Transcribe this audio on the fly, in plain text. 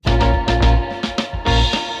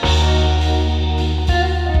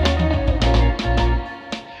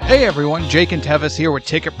Hey everyone, Jake and Tevis here with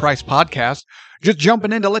Ticket Price Podcast. Just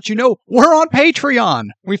jumping in to let you know we're on Patreon.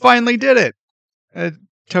 We finally did it. It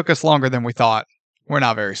took us longer than we thought. We're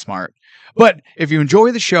not very smart. But if you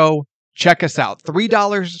enjoy the show, check us out.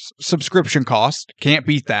 $3 subscription cost. Can't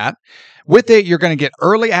beat that. With it, you're going to get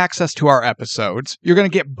early access to our episodes. You're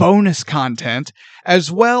going to get bonus content,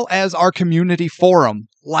 as well as our community forum.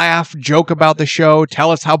 Laugh, joke about the show,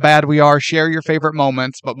 tell us how bad we are, share your favorite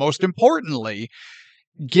moments, but most importantly,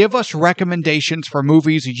 give us recommendations for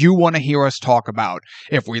movies you want to hear us talk about.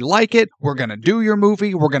 If we like it, we're going to do your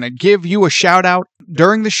movie. We're going to give you a shout out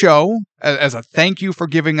during the show as a thank you for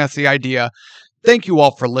giving us the idea. Thank you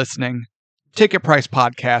all for listening. Ticket Price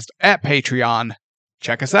Podcast at Patreon.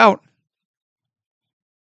 Check us out.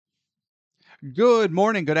 Good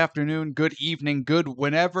morning, good afternoon, good evening, good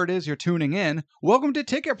whenever it is you're tuning in. Welcome to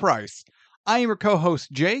Ticket Price. I am your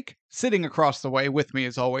co-host, Jake, sitting across the way with me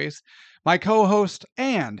as always. My co-host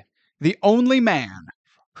and the only man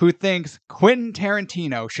who thinks Quentin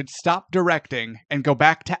Tarantino should stop directing and go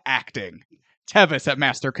back to acting, Tevis at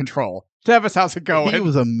Master Control. Tevis, how's it going? He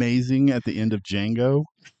was amazing at the end of Django.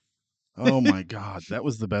 Oh my God, that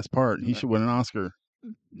was the best part. He should win an Oscar.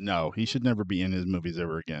 No, he should never be in his movies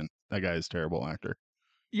ever again. That guy is a terrible actor.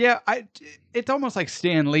 Yeah, it's almost like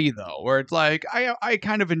Stan Lee, though, where it's like, I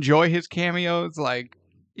kind of enjoy his cameos, like,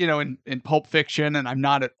 you know, in Pulp Fiction, and I'm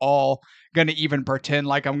not at all going to even pretend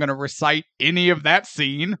like I'm going to recite any of that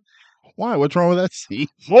scene. Why? What's wrong with that scene?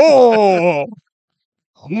 Oh!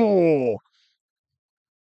 Oh!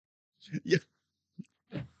 Yeah.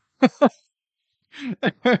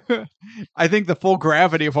 I think the full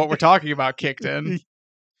gravity of what we're talking about kicked in.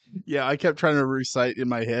 Yeah, I kept trying to recite in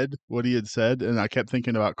my head what he had said, and I kept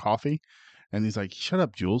thinking about coffee. And he's like, shut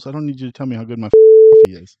up, Jules. I don't need you to tell me how good my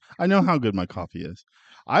coffee is. I know how good my coffee is.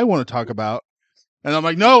 I want to talk about... And I'm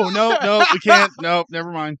like, no, we can't. No,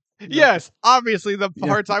 never mind. No. Yes, obviously the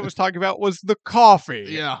parts I was talking about was the coffee.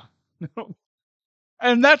 Yeah.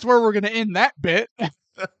 And that's where we're going to end that bit.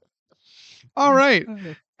 All right.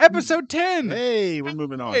 Episode 10. Hey, we're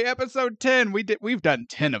moving on. Hey, episode 10. We've done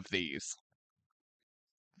 10 of these.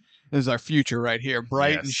 This is our future right here,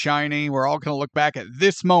 bright and shiny. We're all going to look back at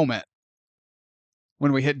this moment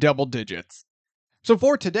when we hit double digits. So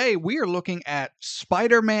for today, we are looking at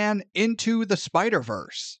Spider-Man Into the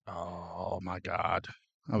Spiderverse. Oh my God.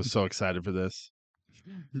 I was so excited for this.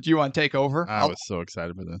 Do you want to take over? I was so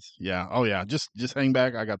excited for this. Yeah. Oh yeah. Just hang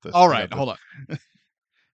back. I got this. All right. Hold on.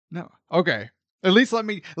 No. Okay. At least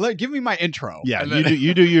give me my intro. Yeah.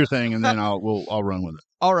 You do your thing, and then I'll run with it.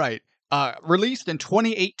 All right. Released in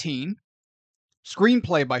 2018.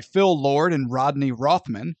 Screenplay by Phil Lord and Rodney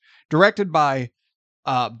Rothman. Directed by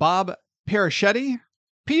Bob Persichetti,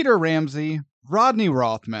 Peter Ramsey, Rodney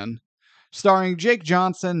Rothman. Starring Jake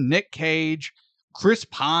Johnson, Nick Cage, Chris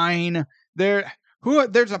Pine. This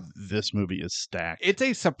movie is stacked. It's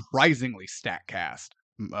a surprisingly stacked cast.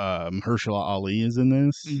 Mahershala Ali is in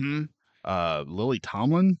this. Mm-hmm. Lily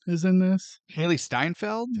Tomlin is in this. Haley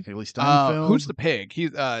Steinfeld. Who's the pig?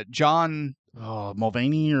 He's John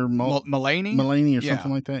Mulvaney or Mulaney? Mulaney or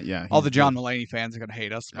something like that. Yeah. All the John Mulaney fans are gonna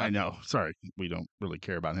hate us. I know. Sorry, we don't really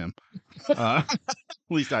care about him. At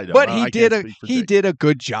least I don't. But he did a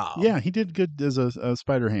good job. Yeah, he did good as a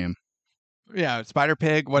Spider Ham. Yeah, Spider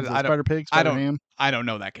Pig. Spider Pig? Spider Ham? I don't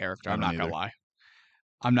know that character. I'm not gonna lie.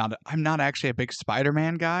 I'm not actually a big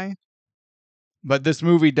Spider-Man guy, but this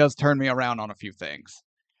movie does turn me around on a few things.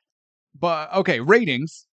 But okay,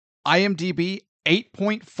 ratings. IMDb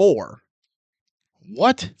 8.4.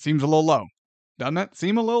 What? Seems a little low. Doesn't it?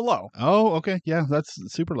 Seem a little low. Oh, okay. Yeah, that's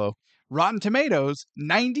super low. Rotten Tomatoes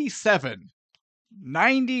 97.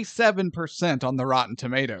 97% on the Rotten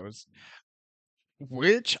Tomatoes,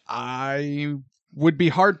 which I would be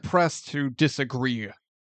hard pressed to disagree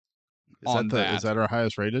on that. Is that our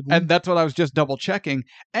highest rated one? And that's what I was just double checking.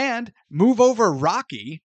 And move over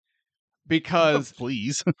Rocky, because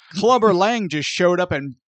please. Clubber Lang just showed up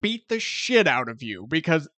and beat the shit out of you,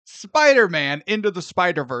 because Spider-Man Into the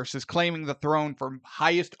Spiderverse is claiming the throne for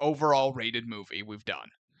highest overall rated movie we've done.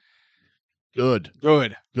 Good.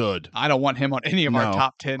 I don't want him on any of our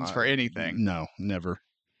top 10s for anything. No, never.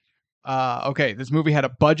 Okay, this movie had a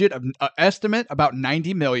budget of estimate about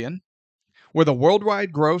 $90 million, with a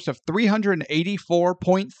worldwide gross of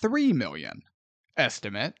 $384.3 million.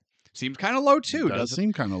 Estimate seems kind of low too. It does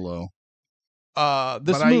seem kind of low. I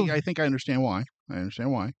think I understand why.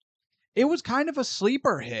 It was kind of a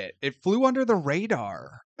sleeper hit. It flew under the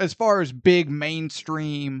radar as far as big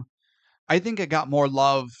mainstream. I think it got more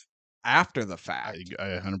love after the fact.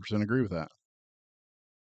 I 100% agree with that.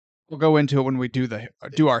 We'll go into it when we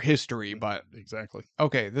do our history, but exactly.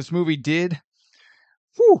 Okay, this movie did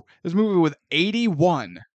This movie with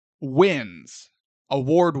 81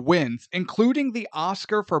 award wins, including the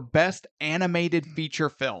Oscar for Best Animated Feature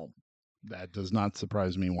Film, That does not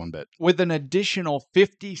surprise me one bit. with an additional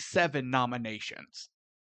 57 nominations.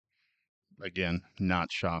 Again,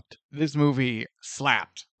 not shocked. This movie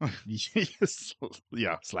slapped.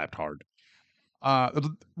 Yeah, slapped hard.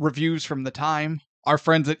 Reviews from the time. Our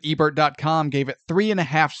friends at ebert.com gave it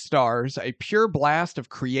 3.5 stars, a pure blast of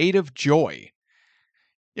creative joy.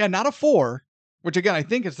 Yeah, not a 4, which again, I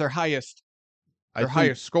think is their highest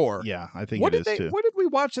score. Yeah, I think What it did is too. What did we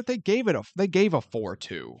watch that they gave a 4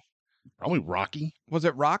 to? Probably Rocky Was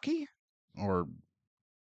it Rocky? or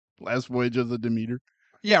Last Voyage of the Demeter.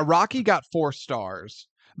 Yeah, Rocky got 4 stars.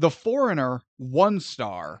 The Foreigner, 1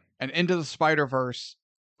 star, and Into the Spiderverse,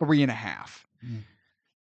 3.5.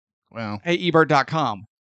 Well, Hey, ebert.com,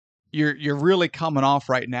 you're really coming off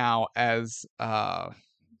right now as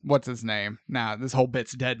what's his name? Nah, this whole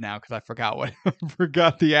bit's dead now because I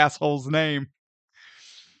forgot the asshole's name.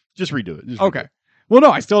 just redo it. Okay. Well,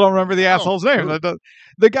 no, I still don't remember the asshole's name. Really?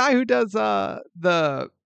 The guy who does the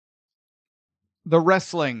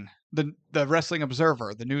wrestling, the Wrestling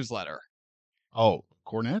Observer, the newsletter. Oh,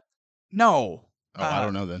 Cornette? No. Oh, I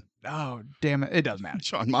don't know then. Oh, damn it. It doesn't matter.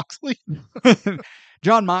 John Moxley?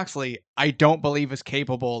 John Moxley, I don't believe is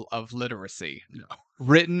capable of literacy, No.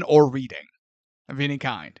 written or reading of any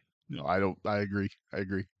kind. No, I don't. I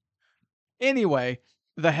agree. Anyway,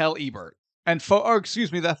 the hell Ebert. And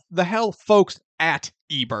the hell folks at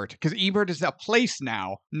Ebert, because Ebert is a place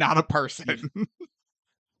now, not a person.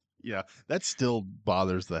 Yeah, that still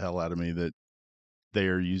bothers the hell out of me that they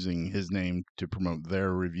are using his name to promote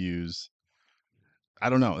their reviews. I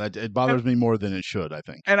don't know. It bothers me more than it should, I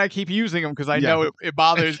think. And I keep using them because I know it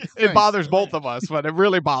bothers both of us, but it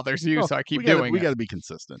really bothers you, so I keep doing it. We got to be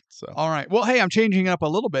consistent. So all right. Well, hey, I'm changing it up a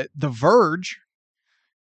little bit. The Verge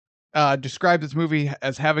described this movie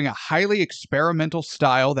as having a highly experimental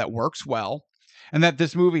style that works well, and that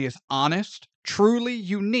this movie is honest, truly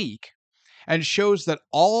unique, and shows that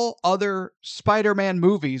all other Spider-Man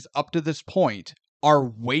movies up to this point are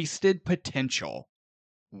wasted potential.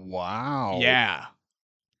 Wow. Yeah.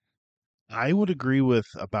 I would agree with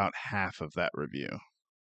about half of that review.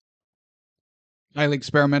 Highly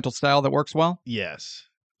experimental style that works well. Yes.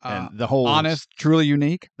 And the whole honest, truly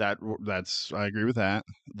unique. That's I agree with that.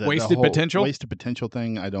 Wasted potential. Wasted potential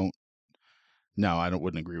thing. I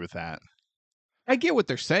wouldn't agree with that. I get what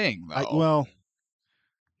they're saying though.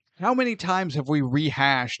 How many times have we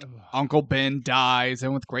rehashed Uncle Ben dies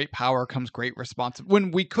and with great power comes great responsibility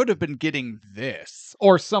when we could have been getting this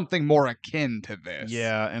or something more akin to this?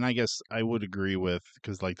 Yeah, and I guess I would agree with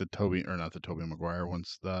because like not the Tobey Maguire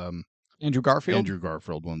ones, the Andrew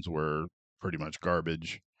Garfield ones were pretty much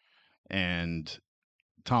garbage, and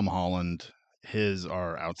Tom Holland, his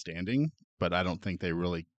are outstanding, but I don't think they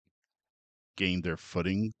really gained their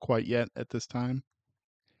footing quite yet at this time.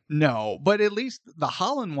 No, but at least the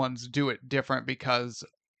Holland ones do it different because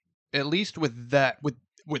at least with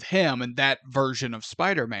him and that version of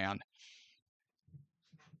Spider-Man,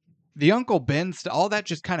 the Uncle Ben all that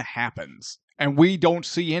just kind of happens. And we don't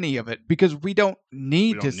see any of it because we don't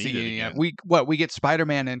need to see any of it. We get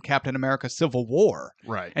Spider-Man in Captain America Civil War.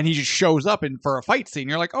 Right. And he just shows up for a fight scene.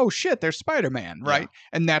 You're like, oh shit, there's Spider-Man, right? Yeah.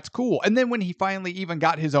 And that's cool. And then when he finally even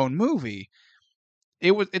got his own movie,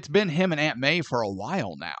 it's been him and Aunt May for a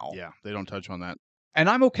while now. Yeah, they don't touch on that. And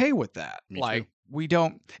I'm okay with that. Me like too. We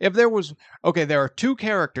don't there are 2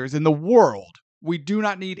 characters in the world we do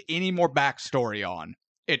not need any more backstory on.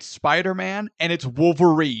 It's Spider-Man and it's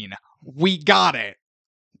Wolverine. We got it.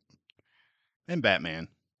 And Batman.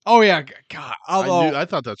 Oh yeah, God. I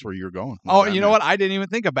thought that's where you were going. Oh, Batman. You know what? I didn't even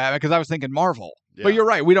think of Batman because I was thinking Marvel. Yeah. But you're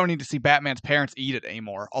right. We don't need to see Batman's parents eat it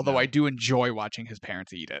anymore. Although I do enjoy watching his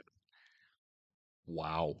parents eat it.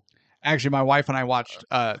 Wow. Actually, my wife and I watched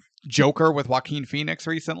Joker with Joaquin Phoenix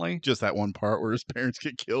recently. Just that one part where his parents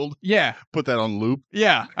get killed? Yeah. Put that on loop?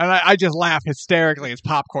 Yeah. And I just laugh hysterically as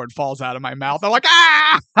popcorn falls out of my mouth. I'm like,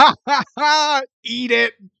 ah! Eat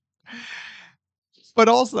it. But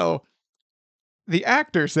also, the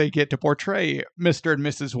actors they get to portray Mr. and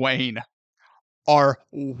Mrs. Wayne are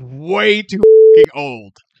way too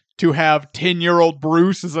old to have 10-year-old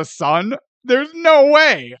Bruce as a son. There's no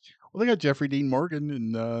way. Well, they got Jeffrey Dean Morgan,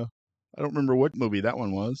 and I don't remember what movie that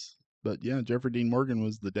one was, but yeah, Jeffrey Dean Morgan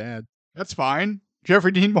was the dad. That's fine.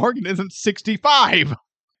 Jeffrey Dean Morgan isn't 65.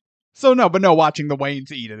 So no, watching the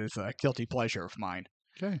Waynes eat it is a guilty pleasure of mine.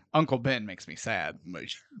 Okay. Uncle Ben makes me sad.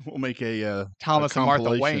 We'll make a Thomas and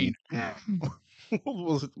Martha Wayne.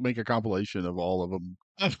 We'll make a compilation of all of them.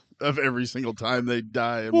 of every single time they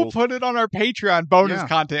die. And We'll put it on our Patreon bonus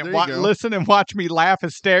content. there you go. Listen and watch me laugh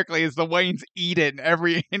hysterically as the Waynes eat it in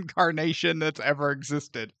every incarnation that's ever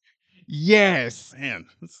existed. Yes. Man,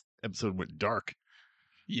 this episode went dark.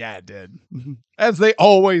 Yeah, it did. As they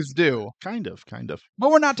always do. Kind of.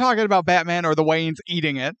 But we're not talking about Batman or the Waynes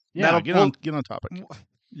eating it. Yeah, get on topic.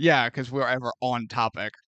 Yeah, because we're ever on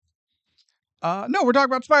topic. No, we're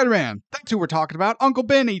talking about Spider-Man. That's who we're talking about. Uncle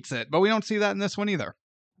Ben eats it, but we don't see that in this one either.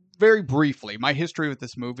 Very briefly, my history with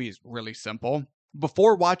this movie is really simple.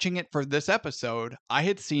 Before watching it for this episode, I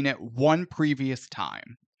had seen it one previous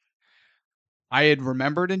time. I had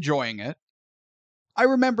remembered enjoying it. I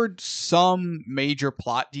remembered some major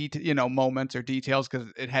plot moments or details because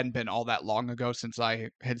it hadn't been all that long ago since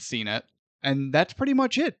I had seen it. And that's pretty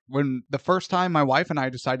much it. When the first time my wife and I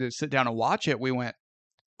decided to sit down and watch it, we went,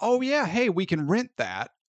 oh yeah, hey, we can rent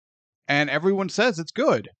that. And everyone says it's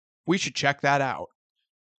good. We should check that out.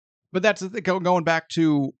 But that's going back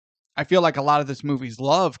to, I feel like a lot of this movie's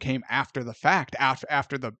love came after the fact,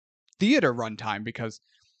 after the theater runtime, because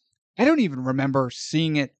I don't even remember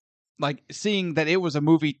seeing that it was a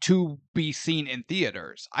movie to be seen in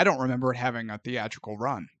theaters. I don't remember it having a theatrical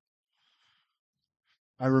run.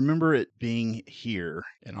 I remember it being here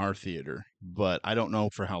in our theater, but I don't know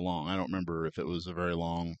for how long. I don't remember if it was a very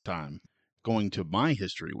long time. Going to my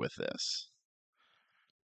history with this,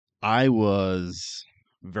 I was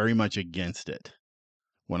very much against it.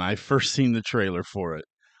 When I first seen the trailer for it,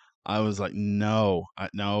 I was like, no.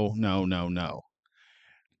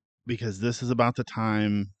 Because this is about the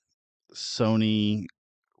time Sony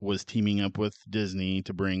was teaming up with Disney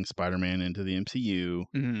to bring Spider-Man into the MCU.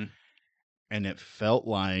 Mm-hmm. And it felt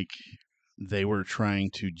like they were trying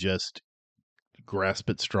to just grasp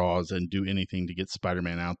at straws and do anything to get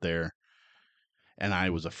Spider-Man out there. And I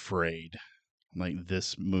was afraid. Like,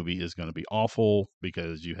 this movie is going to be awful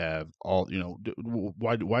because you have all,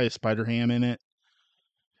 why is Spider-Ham in it?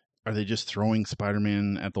 Are they just throwing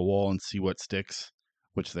Spider-Man at the wall and see what sticks?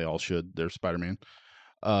 Which they all should. They're Spider-Man.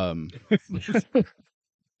 But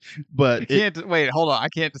wait, hold on. I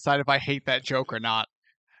can't decide if I hate that joke or not.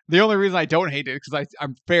 The only reason I don't hate it is because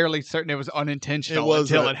I'm fairly certain it was unintentional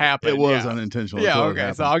until it happened. It was unintentional. Yeah,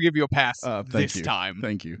 okay. So I'll give you a pass this time.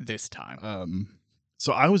 Thank you. This time.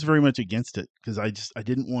 So I was very much against it because I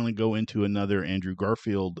didn't want to go into another Andrew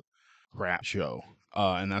Garfield crap show.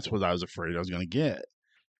 And that's what I was afraid I was going to get.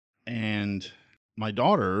 And my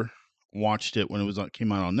daughter watched it when it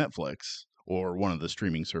came out on Netflix or one of the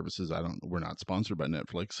streaming services. We're not sponsored by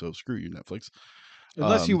Netflix, so screw you, Netflix.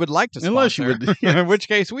 Unless you would like to sponsor. Unless you would. Yes. In which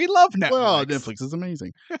case, we love Netflix. Well, Netflix is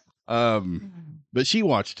amazing. But she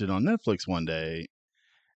watched it on Netflix one day,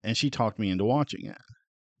 and she talked me into watching it.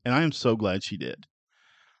 And I am so glad she did.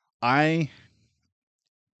 I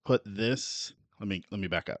put this... Let me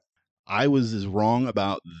back up. I was as wrong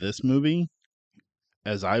about this movie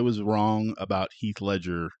as I was wrong about Heath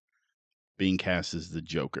Ledger being cast as the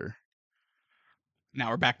Joker. Now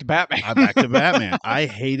we're back to Batman. I'm back to Batman. I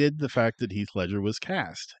hated the fact that Heath Ledger was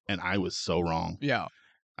cast, and I was so wrong. Yeah.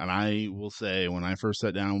 And I will say, when I first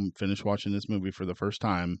sat down and finished watching this movie for the first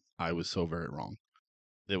time, I was so very wrong.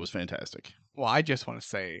 It was fantastic. Well, I just want to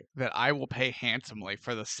say that I will pay handsomely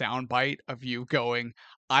for the soundbite of you going,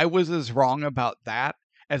 I was as wrong about that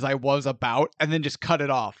as I was about, and then just cut it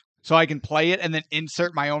off. So I can play it and then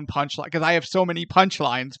insert my own punchline. Because I have so many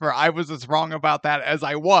punchlines for I was as wrong about that as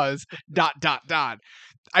I was, ...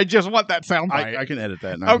 I just want that soundbite. I can edit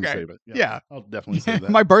that and I can save it. Yeah. I'll definitely save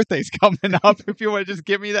that. My birthday's coming up. If you want to just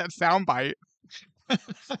give me that soundbite.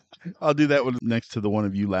 I'll do that one next to the one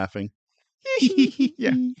of you laughing.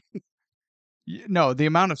 Yeah. No, the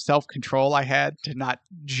amount of self-control I had to not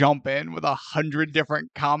jump in with 100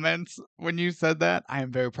 different comments when you said that, I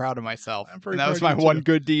am very proud of myself. And that was my one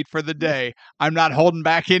good deed for the day. I'm not holding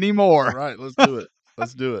back anymore. All right, let's do it.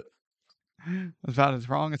 Let's do it. It's about as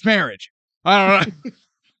wrong as marriage. I don't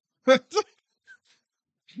know.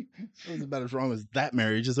 It was about as wrong as that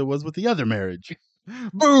marriage as it was with the other marriage.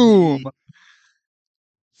 Boom.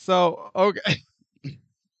 So, okay.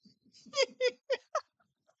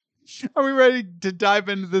 Are we ready to dive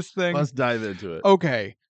into this thing? Let's dive into it.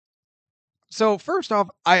 Okay. So first off,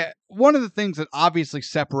 one of the things that obviously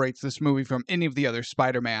separates this movie from any of the other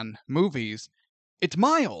Spider-Man movies, it's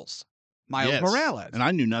Miles Morales. And I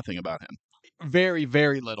knew nothing about him. Very,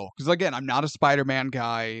 very little. Because again, I'm not a Spider-Man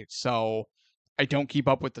guy, so I don't keep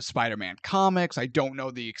up with the Spider-Man comics. I don't know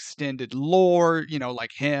the extended lore,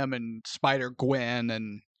 like him and Spider-Gwen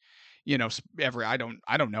and I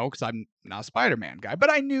don't know because I'm not a Spider-Man guy,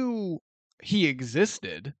 but I knew he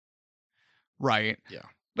existed, right? Yeah.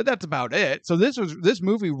 But that's about it. So this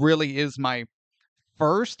movie really is my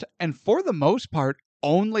first and for the most part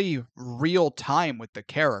only real time with the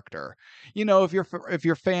character. You know, if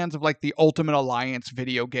you're fans of like the Ultimate Alliance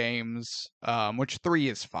video games, which 3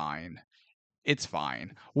 is fine. It's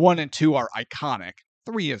fine. 1 and 2 are iconic.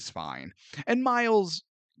 3 is fine. And Miles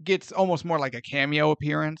gets almost more like a cameo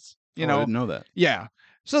appearance, you I know. didn't know that. Yeah.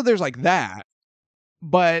 So there's like that.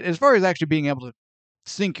 But as far as actually being able to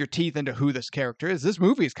sink your teeth into who this character is, this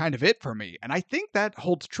movie is kind of it for me. And I think that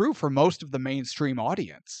holds true for most of the mainstream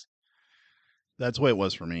audience. That's the way it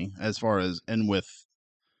was for me, as far as, and with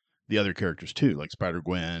the other characters too, like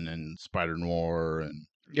Spider-Gwen and Spider-Noir, and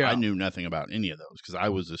I knew nothing about any of those because I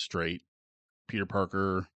was a straight Peter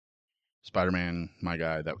Parker, Spider-Man, my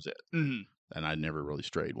guy, that was it. Mhm. And I never really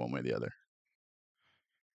strayed one way or the other.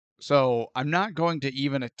 So I'm not going to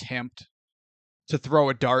even attempt to throw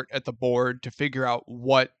a dart at the board to figure out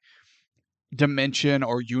what dimension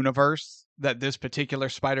or universe that this particular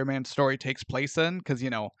Spider-Man story takes place in, because, you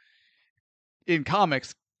know, in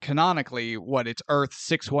comics, canonically, what it's Earth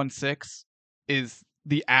 616 is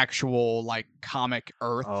the actual like comic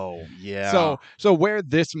Earth. Oh yeah. So where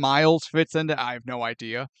this Miles fits into, I have no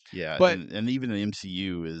idea. Yeah, But and even the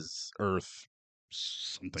MCU is Earth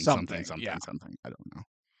something. Yeah. Something. I don't know.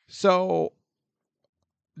 So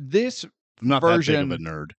this I'm not version, that big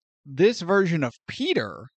of a nerd. This version of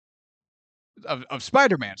Peter of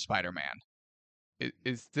Spider-Man,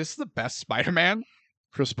 is this the best Spider-Man?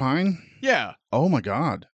 Chris Pine? Yeah. Oh my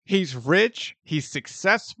God. He's rich. He's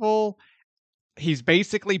successful. He's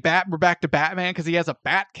basically we're back to Batman because he has a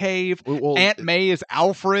bat cave. Well, Aunt May is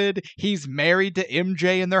Alfred. He's married to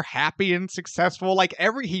MJ and they're happy and successful. Like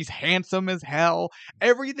he's handsome as hell.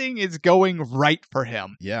 Everything is going right for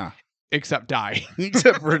him. Yeah. Except die.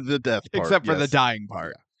 Except for the death part. Except for the yes. dying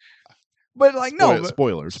part. Yeah. But like,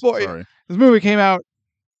 spoilers. Sorry. This movie came out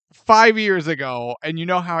 5 years ago, and you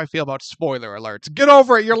know how I feel about spoiler alerts. Get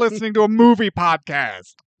over it. You're listening to a movie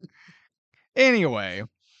podcast. Anyway.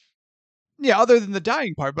 Yeah, other than the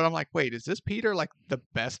dying part, but I'm like, wait, is this Peter like the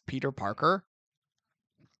best Peter Parker?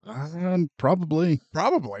 Probably.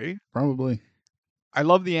 I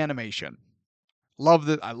love the animation.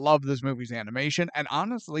 I love this movie's animation, and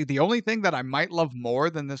honestly, the only thing that I might love more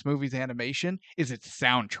than this movie's animation is its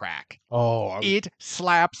soundtrack. Oh, it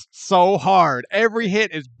slaps so hard. Every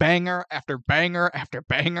hit is banger after banger after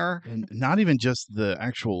banger, and not even just the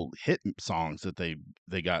actual hit songs that they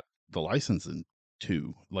got the licensing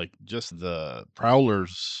to, like just the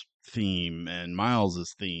Prowler's theme and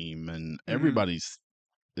Miles's theme and everybody's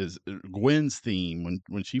is Gwen's theme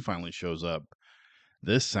when she finally shows up.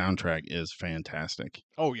 This soundtrack is fantastic.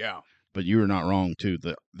 Oh yeah. But you are not wrong too.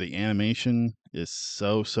 The animation is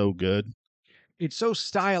so good. It's so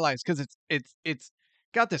stylized because it's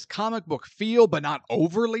got this comic book feel, but not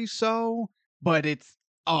overly so. But it's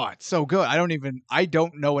so good. I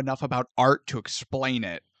don't know enough about art to explain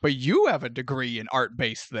it. But you have a degree in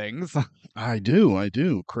art-based things. I do.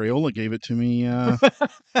 Crayola gave it to me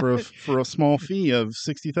for a small fee of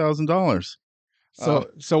 $60,000.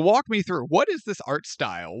 So walk me through, what is this art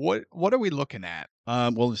style? What are we looking at?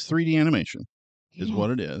 Well, it's 3D animation is what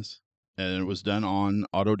it is. And it was done on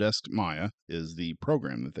Autodesk Maya is the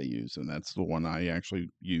program that they use. And that's the one I actually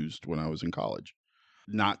used when I was in college.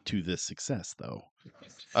 Not to this success, though.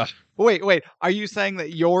 Wait. Are you saying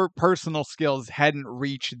that your personal skills hadn't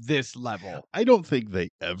reached this level? I don't think they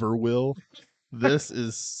ever will. This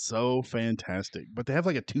is so fantastic. But they have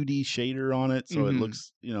like a 2D shader on it. So it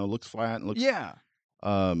looks, looks flat. And looks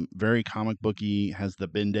very comic booky. Has the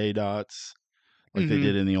Ben-Day dots. Like they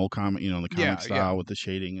did in the old comic, the comic style with the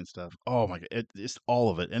shading and stuff. Oh my God, it's all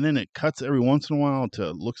of it. And then it cuts every once in a while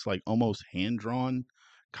to looks like almost hand-drawn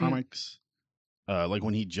comics. Like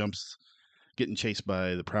when he jumps, getting chased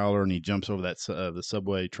by the Prowler, and he jumps over that the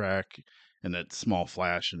subway track, and that small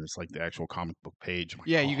flash, and it's like the actual comic book page. Like,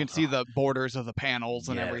 you can see the borders of the panels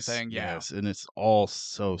and everything. Yes, and it's all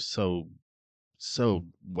so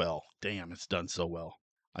well. Damn, it's done so well.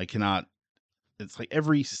 I cannot. It's like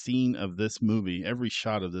every scene of this movie, every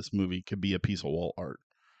shot of this movie could be a piece of wall art.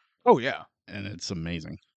 Oh, yeah. And it's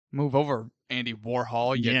amazing. Move over, Andy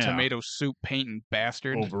Warhol, you tomato soup painting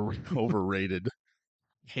bastard. Overrated.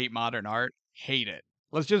 Hate modern art. Hate it.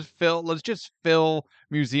 Let's just fill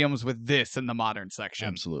museums with this in the modern section.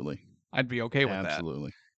 Absolutely. I'd be okay with that.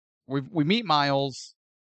 Absolutely. We meet Miles.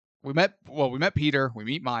 We met Peter. We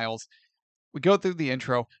meet Miles. We go through the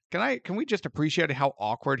intro. Can we just appreciate how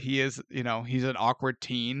awkward he is? He's an awkward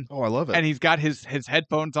teen. Oh, I love it. And he's got his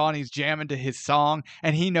headphones on. He's jamming to his song,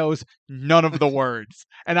 and he knows none of the words.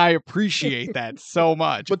 And I appreciate that so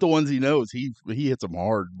much. But the ones he knows, he hits them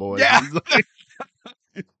hard, boy. Yeah.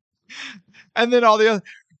 And then all the other,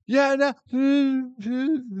 Yeah, no.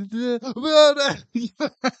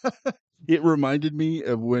 It reminded me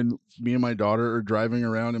of when me and my daughter are driving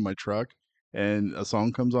around in my truck and a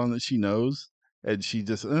song comes on that she knows and she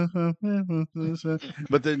just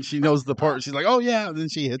but then she knows the part. She's like, "Oh yeah," and then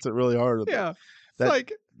she hits it really hard. Yeah. It's That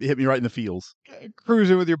like hit me right in the feels.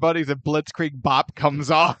 cruising with your buddies and Blitzkrieg Bop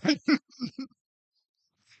comes on.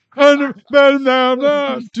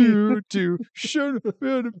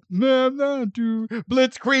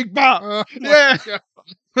 Blitzkrieg Bop. Oh my Yeah.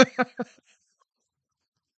 God.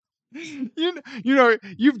 You know,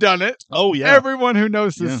 you've done it. Oh yeah. Everyone who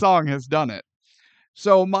knows this Yeah. song has done it.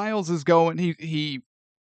 So Miles is going. He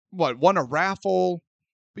won a raffle.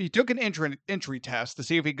 He took an entry test to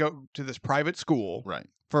see if he go to this private school Right.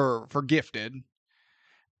 for gifted,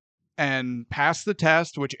 and passed the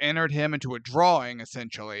test, which entered him into a drawing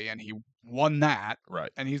essentially, and he won that.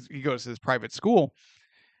 Right. And he goes to this private school,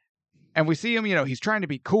 and we see him. You know, he's trying to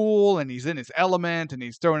be cool, and he's in his element, and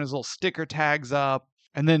he's throwing his little sticker tags up,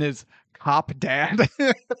 and then his cop dad.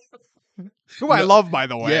 Who I love, by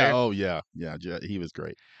the way. Yeah. Oh yeah. Yeah. He was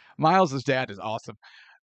great. Miles' dad is awesome.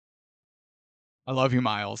 I love you,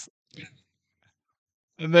 Miles.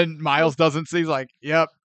 And then Miles doesn't see. He's like, "Yep,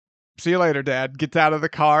 see you later, Dad." Gets out of the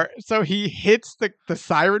car. So he hits the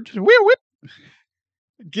siren. Whip, whip.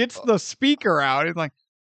 Gets the speaker out. He's like,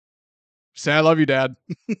 "Say I love you, Dad."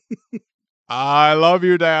 I love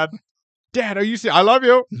you, Dad. Dad, are you serious? I love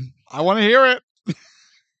you. I want to hear it.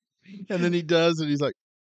 And then he does, and he's like,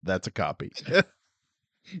 "That's a copy."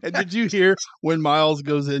 And did you hear when Miles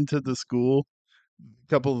goes into the school? A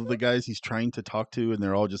couple of the guys he's trying to talk to, and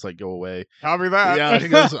they're all just like, "Go away." Copy that. Yeah, he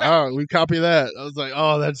goes, "Oh, we copy that." I was like,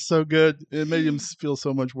 "Oh, that's so good." It made him feel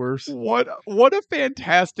so much worse. What a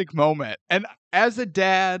fantastic moment. And as a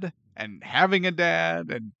dad, and having a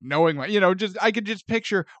dad, and knowing my, just I could just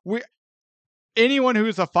picture anyone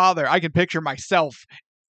who's a father. I can picture myself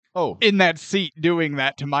Oh, in that seat doing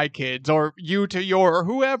that to my kids, or you to your, or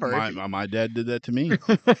whoever. my dad did that to me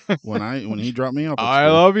when he dropped me off. At I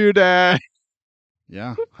school. love you, Dad.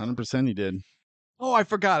 Yeah, 100% he did. Oh, I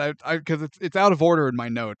forgot. Because it's out of order in my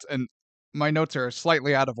notes, and my notes are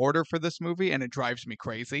slightly out of order for this movie, and it drives me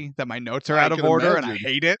crazy that my notes are out of order, and I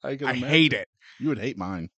hate it. I hate it. You would hate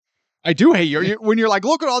mine. I do hate you. When you're like,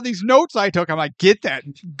 look at all these notes I took. I'm like, get that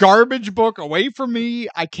garbage book away from me.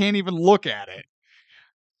 I can't even look at it.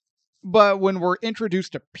 But when we're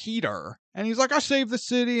introduced to Peter, and he's like, I saved the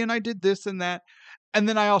city, and I did this and that. And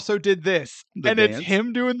then I also did this. The and dance? It's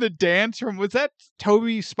him doing the dance from, was that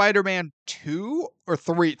Toby Spider-Man 2 or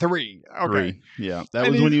 3? 3. Okay. 3. Yeah. That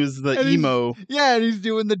And was when he was the emo. Yeah, and he's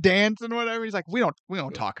doing the dance and whatever. He's like, we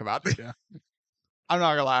don't talk about this. Yeah. I'm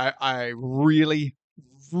not gonna lie, I really,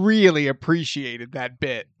 really appreciated that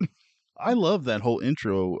bit. I love that whole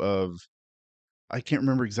intro of, I can't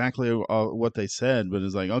remember exactly what they said, but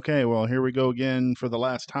it's like, okay, well, here we go again for the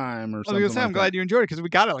last time, or I was something gonna say, I'm glad you enjoyed it because we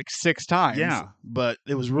got it like 6 times. Yeah, but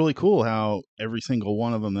it was really cool how every single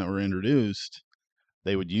one of them that were introduced,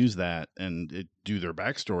 they would use that and do their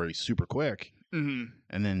backstory super quick, Mm-hmm.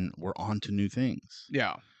 and then we're on to new things.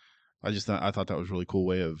 Yeah. I thought that was a really cool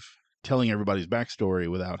way of telling everybody's backstory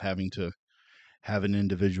without having to have an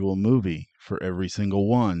individual movie for every single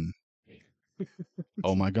one.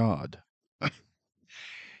 Oh my God.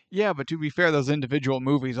 Yeah, but to be fair, those individual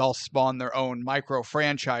movies all spawn their own micro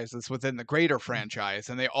franchises within the greater franchise,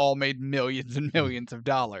 and they all made millions and millions of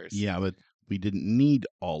dollars. Yeah, but we didn't need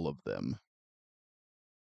all of them.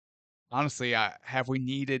 Honestly, have we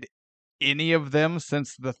needed any of them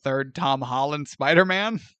since the third Tom Holland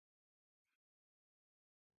Spider-Man?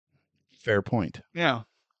 Fair point. Yeah.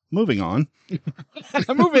 Moving on.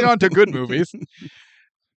 Moving on to good movies.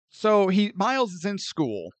 So Miles is in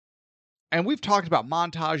school. And we've talked about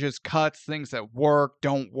montages, cuts, things that work,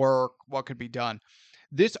 don't work, what could be done.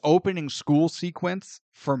 This opening school sequence,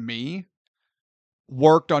 for me,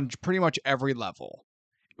 worked on pretty much every level.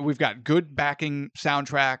 We've got good backing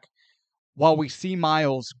soundtrack while we see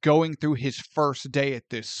Miles going through his first day at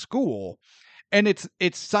this school. And it's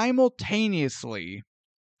simultaneously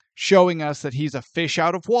showing us that he's a fish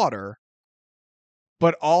out of water,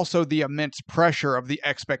 but also the immense pressure of the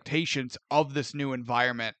expectations of this new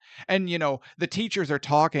environment. And, the teachers are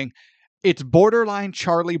talking. It's borderline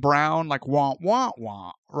Charlie Brown, like wah, wah,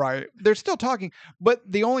 wah, right? They're still talking, but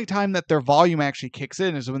the only time that their volume actually kicks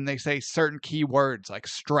in is when they say certain key words like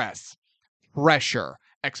stress, pressure,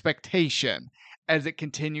 expectation, as it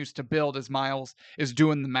continues to build as Miles is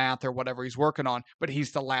doing the math or whatever he's working on, but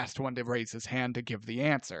he's the last one to raise his hand to give the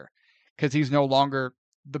answer because he's no longer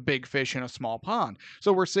the big fish in a small pond.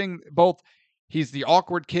 So we're seeing both he's the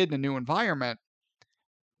awkward kid in a new environment,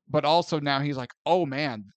 but also now he's like, oh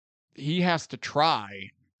man, he has to try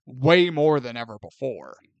way more than ever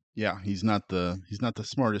before. Yeah, he's not the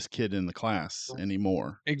smartest kid in the class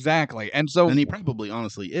anymore. Exactly. And so And he probably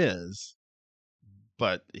honestly is,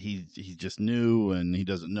 but he's just new and he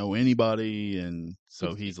doesn't know anybody, and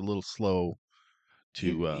so he's a little slow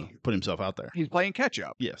to put himself out there. he's playing catch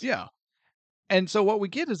up. Yes. Yeah. And so what we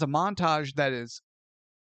get is a montage that is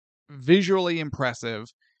visually impressive.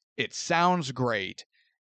 It sounds great.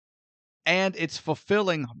 And it's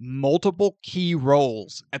fulfilling multiple key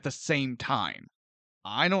roles at the same time.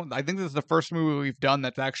 I think this is the first movie we've done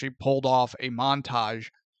that's actually pulled off a montage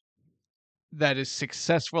that is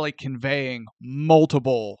successfully conveying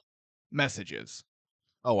multiple messages.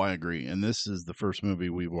 Oh, I agree. And this is the first movie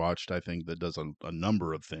we've watched, I think, that does a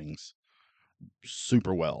number of things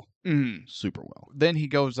super well. Mm. Super well. Then he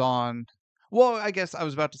goes on. Well, I guess I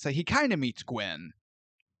was about to say he kind of meets Gwen.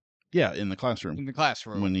 Yeah, in the classroom. In the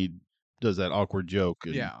classroom. When he does that awkward joke.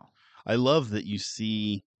 And yeah. I love that you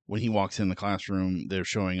see when he walks in the classroom, they're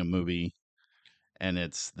showing a movie and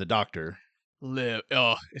it's the doctor. Liv.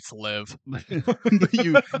 Oh, it's Liv. But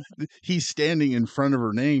he's standing in front of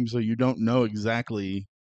her name, so you don't know exactly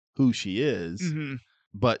who she is.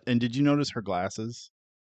 Mm-hmm. And did you notice her glasses?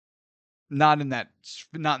 Not in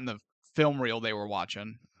the film reel they were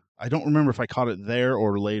watching. I don't remember if I caught it there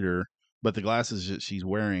or later, but the glasses that she's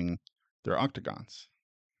wearing, they're octagons.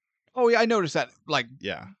 Oh yeah, I noticed that.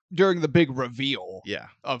 Yeah, during the big reveal. Yeah,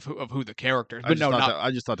 of who the character is. But no,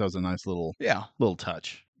 I just thought that was a nice little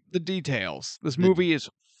touch. The details. This movie is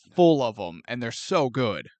full of them, and they're so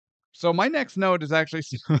good. So my next note is actually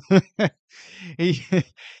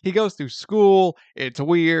he goes through school. It's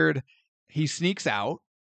weird. He sneaks out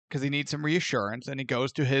because he needs some reassurance, and he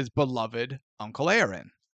goes to his beloved Uncle Aaron,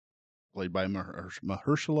 played by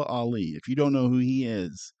Mahershala Ali. If you don't know who he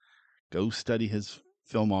is, go study his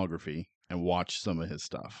filmography and watch some of his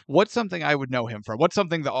stuff. What's something I would know him from? What's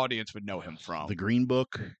something the audience would know him from? The Green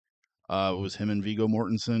Book. It was him and Viggo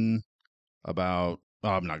Mortensen about.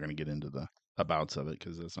 I'm not going to get into the abouts of it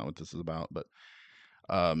because that's not what this is about. But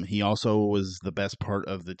he also was the best part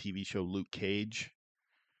of the TV show Luke Cage.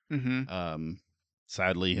 Mm-hmm.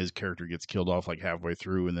 Sadly, his character gets killed off like halfway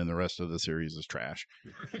through, and then the rest of the series is trash.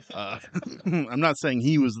 I'm not saying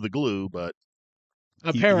he was the glue, but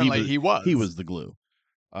apparently he was. He was the glue.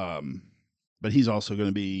 But he's also going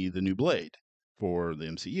to be the new Blade for the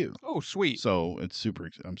MCU. Oh, sweet! So I'm super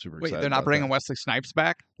excited. Wait, they're not bringing Wesley Snipes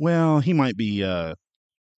back? Well, he might be, his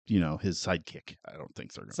sidekick. I don't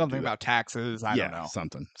think they're going to something about taxes. I don't know.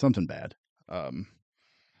 Something bad.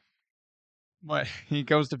 But he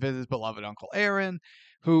goes to visit his beloved Uncle Aaron,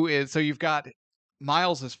 who is, so you've got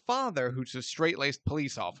Miles' father, who's a straight-laced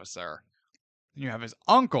police officer. And you have his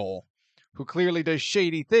uncle, who clearly does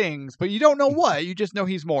shady things, but you don't know what. You just know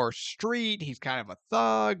he's more street. He's kind of a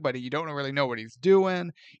thug, but you don't really know what he's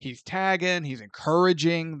doing. He's tagging. He's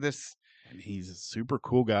encouraging this. And he's a super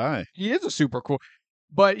cool guy. He is a super cool.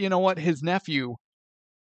 But you know what? His nephew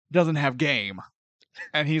doesn't have game.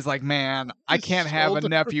 And he's like, man, I can't have a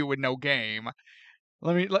nephew with no game.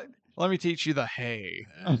 Let me teach you the hey.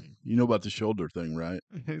 You know about the shoulder thing, right?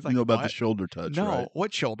 He's like, you know about what? the shoulder touch, no, right?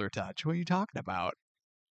 What shoulder touch? What are you talking about?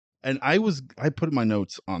 And I put in my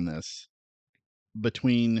notes on this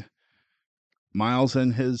between Miles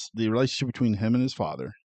and the relationship between him and his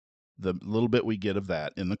father, the little bit we get of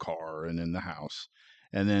that in the car and in the house,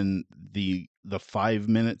 and then the 5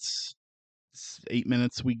 minutes, 8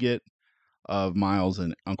 minutes we get of Miles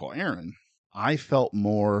and Uncle Aaron. I felt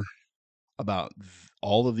more about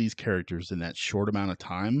all of these characters in that short amount of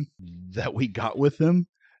time that we got with them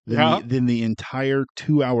than the entire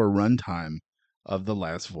 2-hour runtime of The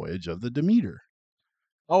Last Voyage of the Demeter.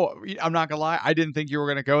 Oh, I'm not gonna lie. I didn't think you were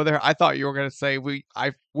gonna go there. I thought you were gonna say we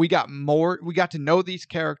got to know these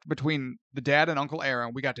characters between the dad and Uncle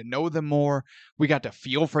Aaron. We got to know them more. We got to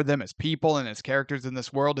feel for them as people and as characters in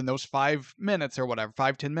this world in those 5 minutes or whatever,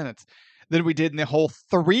 5-10 minutes than we did in the whole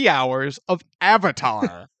 3 hours of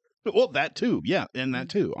Avatar. Well, that too, yeah, and that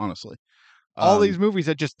too, honestly. All these movies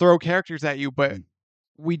that just throw characters at you, but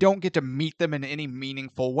we don't get to meet them in any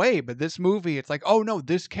meaningful way. But this movie, it's like, oh no,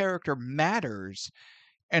 this character matters.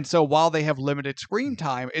 And so while they have limited screen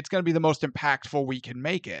time, it's going to be the most impactful we can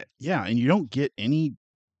make it. Yeah, and you don't get any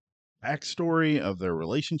backstory of their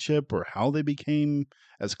relationship or how they became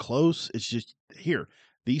as close. It's just, here,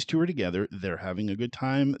 these two are together. They're having a good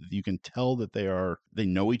time. You can tell that they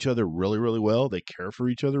know each other really, really well. They care for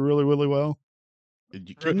each other really, really well.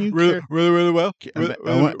 Can you really well?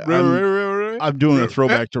 I'm doing a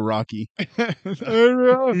throwback to Rocky.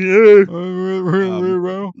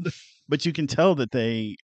 But you can tell that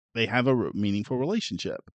they have a meaningful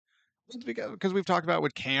relationship. It's because we've talked about it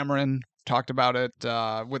with Cameron, talked about it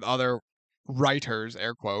with other writers,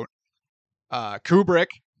 air quote. Kubrick,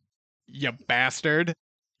 you bastard.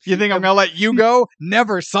 You think I'm going to let you go?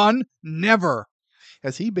 Never, son. Never.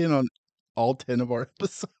 Has he been on all 10 of our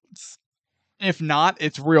episodes? If not,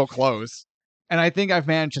 it's real close. And I think I've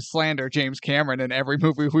managed to slander James Cameron in every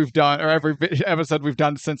movie we've done, or every episode we've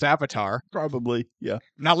done since Avatar. Probably, yeah.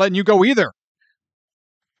 Not letting you go either.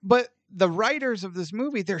 But the writers of this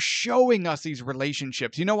movie, they're showing us these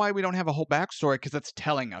relationships. You know why we don't have a whole backstory? Because it's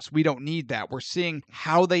telling us. We don't need that. We're seeing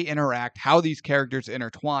how they interact, how these characters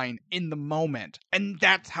intertwine in the moment. And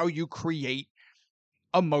that's how you create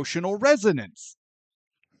emotional resonance.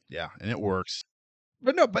 Yeah, and it works.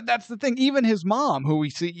 But that's the thing. Even his mom, who we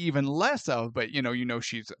see even less of, but you know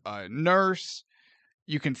she's a nurse.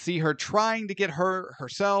 You can see her trying to get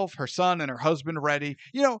herself, her son, and her husband ready,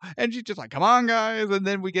 and she's just like, come on, guys. And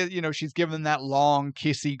then we get, she's giving that long,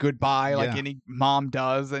 kissy goodbye like any mom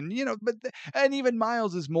does. And, and even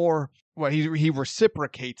Miles is more, he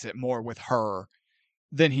reciprocates it more with her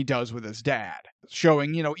than he does with his dad,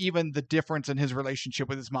 showing, even the difference in his relationship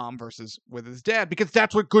with his mom versus with his dad, because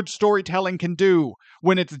that's what good storytelling can do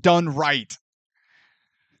when it's done right.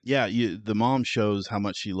 Yeah, the mom shows how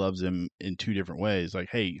much she loves him in two different ways. Like,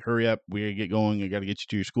 hey, hurry up, we gotta get going. I gotta get you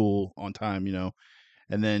to your school on time,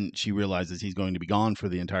 And then she realizes he's going to be gone for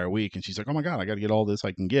the entire week, and she's like, oh my God, I gotta get all this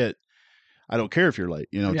I can get. I don't care if you're late,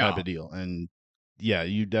 type of deal. And yeah,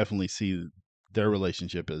 you definitely see their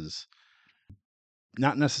relationship is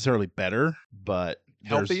not necessarily better, but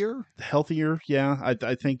healthier. Yeah,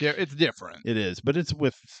 I think it's different. It is, but it's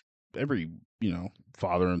with every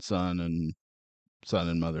father and son and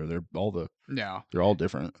mother. They're all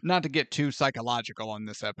different. Not to get too psychological on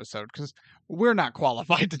this episode, because we're not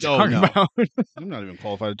qualified to talk about. I'm not even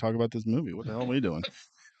qualified to talk about this movie. What the hell are we doing?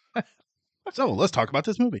 So let's talk about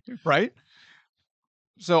this movie, right?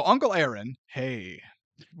 So Uncle Aaron, hey.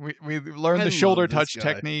 We learned the shoulder touch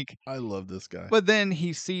technique. I love this guy. But then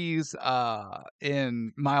he sees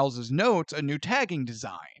in Miles's notes a new tagging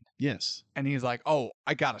design. Yes. And he's like, oh,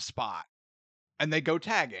 I got a spot. And they go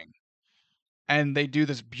tagging. And they do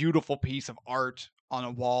this beautiful piece of art on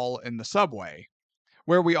a wall in the subway,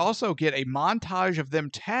 where we also get a montage of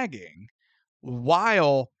them tagging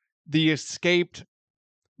while the escaped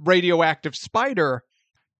radioactive spider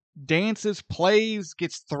dances, plays,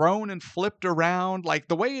 gets thrown and flipped around. Like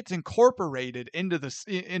the way it's incorporated into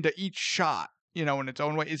each shot, in its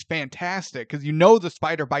own way is fantastic, because the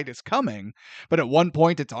spider bite is coming, but at one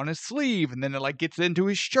point it's on his sleeve, and then it gets into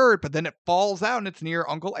his shirt, but then it falls out and it's near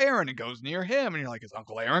Uncle Aaron and goes near him, and you're like, is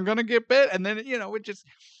Uncle Aaron gonna get bit? And then it just,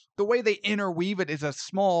 the way they interweave it is a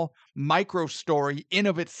small micro story in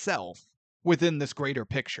of itself within this greater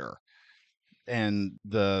picture. And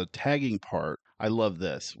the tagging part, I love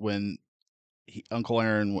this. When Uncle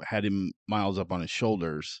Aaron had Miles up on his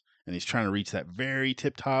shoulders, and he's trying to reach that very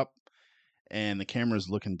tip top, and the camera's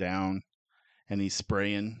looking down, and he's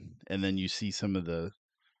spraying, and then you see some of the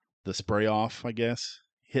spray off, I guess,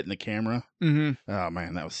 hitting the camera. Mm-hmm. Oh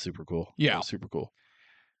man, that was super cool. Yeah, that was super cool.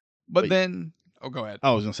 But then, go ahead.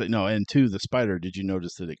 I was gonna say no, and to the spider, did you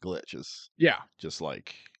notice that it glitches? Yeah, just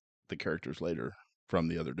like the characters later from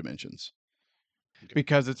the other dimensions.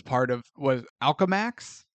 Because it's part of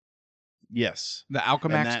Alchemax? Yes. The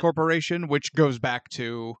Alchemax Corporation, which goes back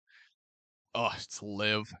to it's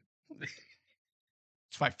Liv.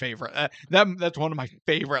 It's my favorite. That's one of my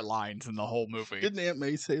favorite lines in the whole movie. Didn't Aunt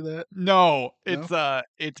May say that? No,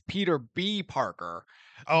 it's Peter B. Parker.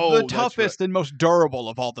 Oh, the toughest and most durable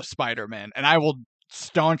of all the Spider-Men, and I will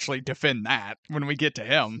staunchly defend that when we get to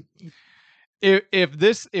him.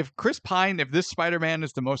 If Chris Pine, if this Spider-Man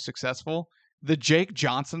is the most successful, the Jake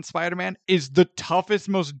Johnson Spider-Man is the toughest,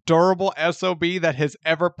 most durable SOB that has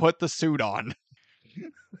ever put the suit on.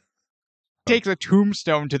 Takes a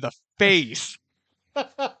tombstone to the face.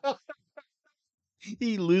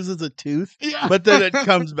 He loses a tooth, but then it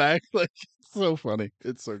comes back. Like, it's so funny.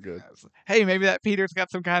 It's so good. Hey, maybe that Peter's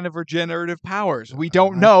got some kind of regenerative powers. We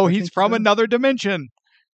don't know. He's from another dimension.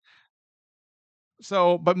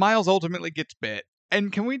 So, but Miles ultimately gets bit.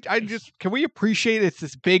 And can we appreciate it's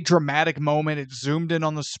this big dramatic moment? It's zoomed in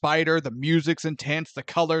on the spider. The music's intense. The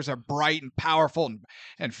colors are bright and powerful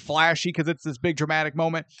and flashy because it's this big dramatic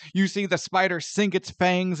moment. You see the spider sink its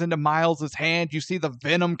fangs into Miles's hand. You see the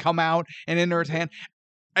venom come out and enter his hand.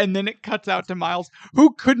 And then it cuts out to Miles,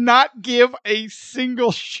 who could not give a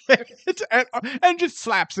single shit and just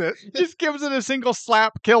slaps it. Just gives it a single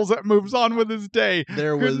slap, kills it, moves on with his day.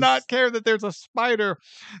 Could not care that there's a spider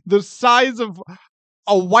the size of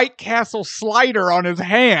a White Castle slider on his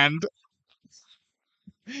hand.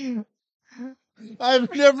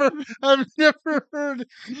 I've never heard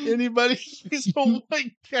anybody use a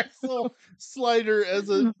White Castle slider as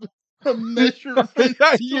a measurement.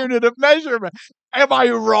 A unit of measurement. Am I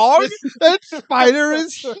wrong? That spider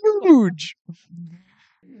is huge.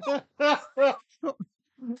 And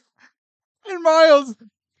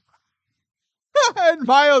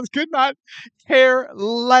Miles could not care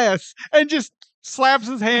less and just slaps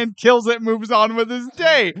his hand, kills it, moves on with his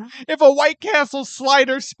day. If a White Castle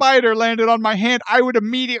slider spider landed on my hand, I would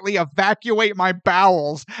immediately evacuate my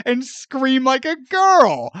bowels and scream like a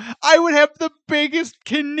girl. I would have the biggest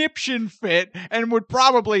conniption fit and would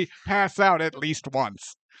probably pass out at least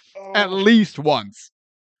once. At least once.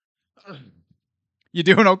 You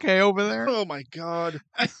doing okay over there? Oh my God.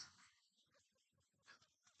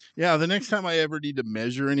 Yeah, the next time I ever need to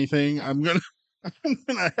measure anything, I'm gonna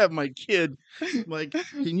have my kid like,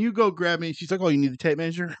 can you go grab me? She's like, oh, you need the tape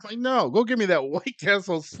measure? I'm like, no, go give me that White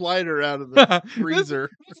Castle slider out of the freezer.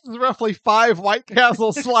 This is roughly 5 White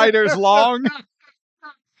Castle sliders long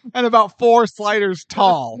and about 4 sliders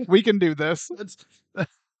tall. We can do this.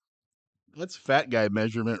 That's fat guy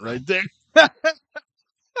measurement right there.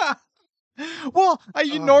 Well,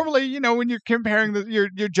 you normally, when you're comparing you're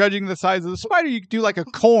judging the size of the spider, you do like a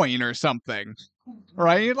coin or something,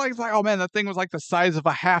 right? It's like, oh man, that thing was like the size of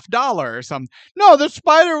a $50 or something. No, the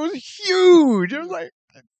spider was huge. It was like,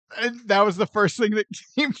 and that was the first thing that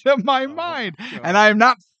came to my mind. God. And I am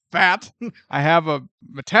not fat. I have a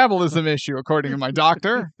metabolism issue, according to my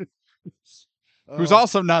doctor, who's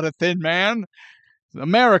also not a thin man.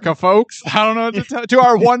 America, folks. I don't know what to tell to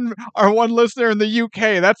our one listener in the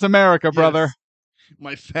UK. That's America, brother. Yes.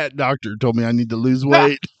 My fat doctor told me I need to lose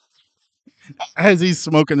weight as he's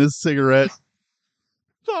smoking his cigarette.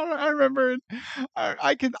 I remember.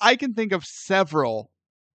 I can think of several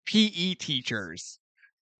PE teachers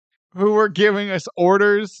who were giving us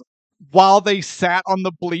orders while they sat on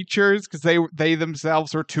the bleachers because they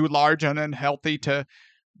themselves were too large and unhealthy to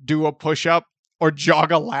do a push-up or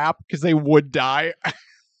jog a lap because they would die.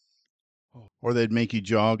 Or they'd make you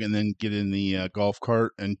jog and then get in the golf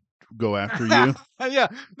cart and go after you. Yeah,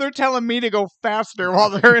 they're telling me to go faster while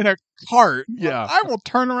they're in a cart. Yeah. I will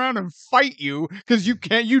turn around and fight you because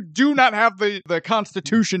you do not have the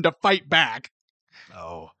constitution to fight back.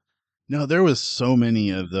 Oh. No, there was so many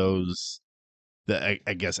of those, I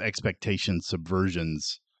guess, expectation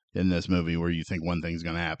subversions in this movie where you think one thing's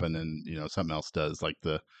going to happen and, something else does. Like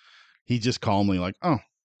he just calmly like, oh,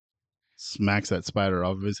 smacks that spider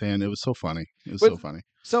off of his hand. It was so funny. So funny.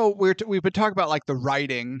 So we've been talking about like the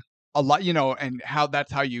writing a lot, and how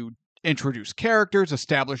that's how you introduce characters,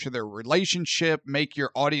 establish their relationship, make your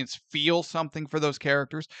audience feel something for those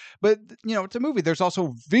characters. But it's a movie. There's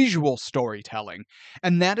also visual storytelling,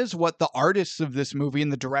 and that is what the artists of this movie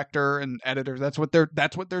and the director and editor that's what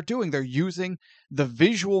they're doing. They're using the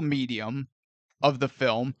visual medium of the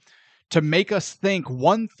film to make us think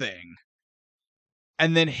one thing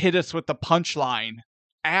and then hit us with the punchline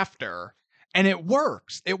after. And it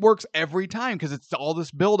works. It works every time because it's all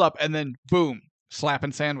this buildup and then boom,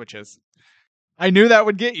 slapping sandwiches. I knew that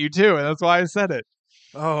would get you too, and that's why I said it.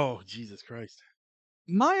 Oh, Jesus Christ.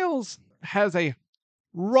 Miles has a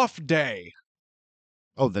rough day.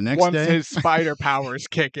 Oh, the next once day? His spider powers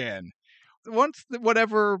kick in. Once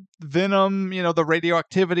whatever venom, the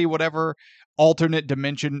radioactivity, whatever alternate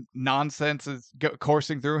dimension nonsense is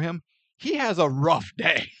coursing through him, he has a rough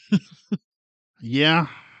day. Yeah,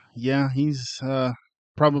 he's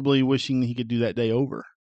probably wishing he could do that day over.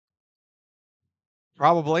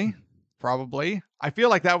 Probably. I feel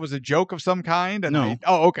like that was a joke of some kind. And no.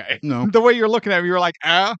 Okay. No. The way you're looking at me, you're like,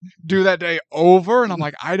 do that day over? And I'm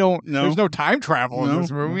like, I don't, there's no time travel in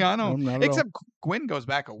this movie. I don't. Except Gwen goes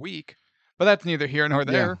back a week. But that's neither here nor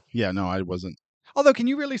there. Yeah, no, I wasn't. Although, can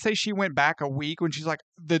you really say she went back a week when she's like,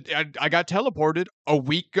 I got teleported a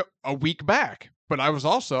week back, but I was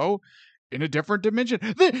also in a different dimension.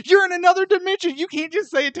 You're in another dimension. You can't just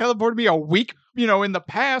say it teleported me a week, in the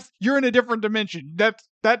past. You're in a different dimension. That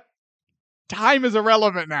time is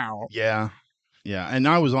irrelevant now. Yeah. And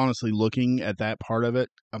I was honestly looking at that part of it.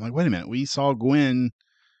 I'm like, wait a minute. We saw Gwen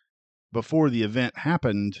before the event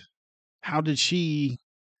happened. How did she?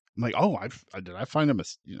 I'm like, oh, did I find a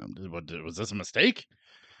mistake? Was this a mistake?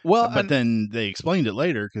 Well, but then they explained it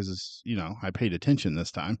later because I paid attention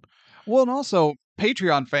this time. Well, and also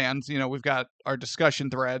Patreon fans, we've got our discussion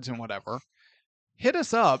threads and whatever. Hit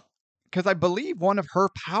us up because I believe one of her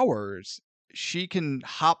powers, she can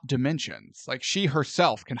hop dimensions. Like she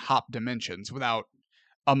herself can hop dimensions without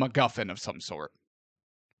a MacGuffin of some sort.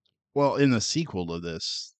 Well, in the sequel to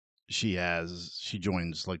this, she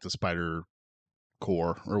joins like the Spider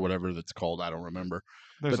core or whatever that's called. I don't remember.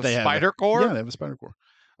 There's But a they have spider core? Yeah, they have a spider core.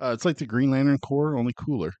 It's like the Green Lantern core, only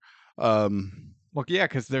cooler. Well, yeah,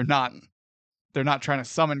 because they're not trying to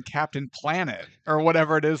summon Captain Planet or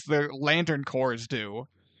whatever it is the Lantern cores do.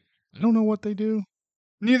 I don't know what they do.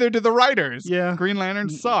 Neither do the writers. Yeah. Green Lantern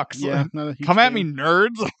sucks. Yeah, not a huge Come at fan. me,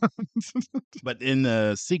 nerds. But in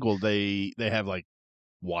the sequel, they have like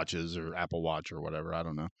watches or Apple Watch or whatever. I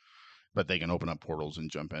don't know. But they can open up portals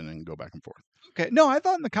and jump in and go back and forth. Okay. No, I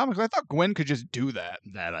thought in the comics, I thought Gwen could just do that.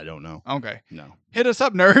 That I don't know. Okay. No. Hit us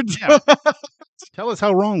up, nerds. Yeah. Tell us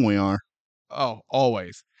how wrong we are. Oh,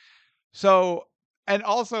 always. So, and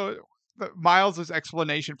also Miles'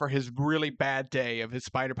 explanation for his really bad day of his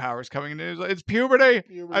spider powers coming in is it's puberty.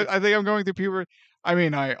 I think I'm going through puberty. I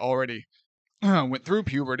mean, I already went through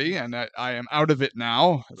puberty and I am out of it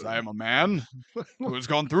now as I am a man who has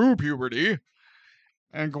gone through puberty.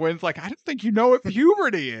 And Gwen's like, I don't think you know what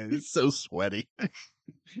puberty is. He's so sweaty. It's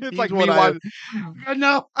He's like what me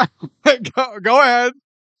No. go ahead.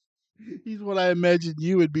 He's what I imagine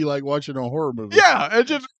you would be like watching a horror movie. Yeah, it's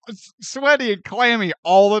just sweaty and clammy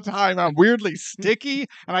all the time. I'm weirdly sticky,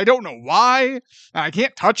 and I don't know why. And I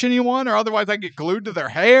can't touch anyone, or otherwise I get glued to their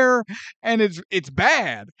hair. And it's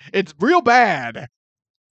bad. It's real bad.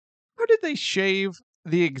 How did they shave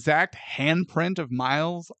the exact handprint of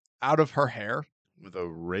Miles out of her hair? With a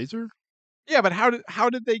razor? Yeah, but how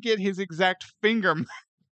did they get his exact finger?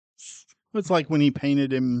 It's like when he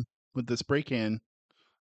painted him with the spray can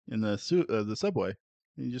in the subway.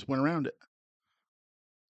 And he just went around it.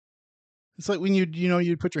 It's like when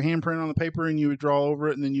you'd put your handprint on the paper and you would draw over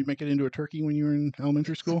it and then you'd make it into a turkey when you were in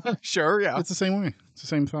elementary school. Sure, yeah. It's the same way. It's the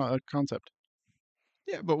same concept.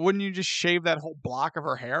 Yeah, but wouldn't you just shave that whole block of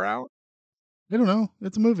her hair out? I don't know.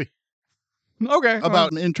 It's a movie. Okay.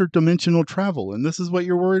 About interdimensional travel, and this is what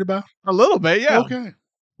you're worried about? A little bit, yeah. Okay.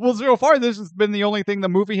 Well, so far, this has been the only thing the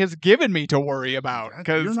movie has given me to worry about.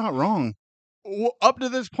 Because you're not wrong. Up to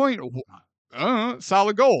this point,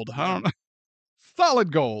 solid gold. I don't know.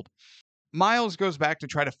 Solid gold. Miles goes back to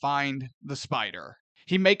try to find the spider.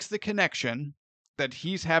 He makes the connection that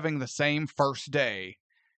he's having the same first day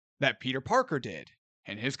that Peter Parker did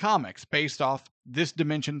in his comics, based off this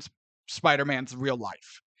dimension's Spider-Man's real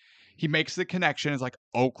life. He makes the connection, is like,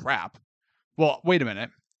 oh crap. Well, wait a minute.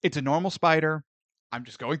 It's a normal spider. I'm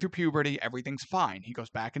just going through puberty. Everything's fine. He goes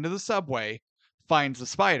back into the subway, finds the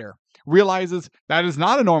spider, realizes that is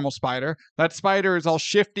not a normal spider. That spider is all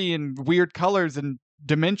shifty and weird colors and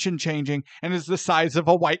dimension changing and is the size of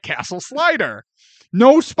a White Castle slider.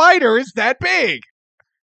 No spider is that big.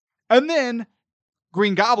 And then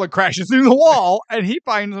Green Goblin crashes through the wall and he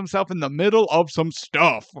finds himself in the middle of some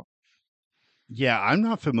stuff. Yeah, I'm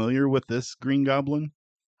not familiar with this Green Goblin.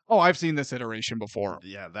 Oh, I've seen this iteration before.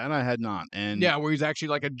 Yeah, that I had not. And yeah, where he's actually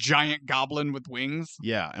like a giant goblin with wings.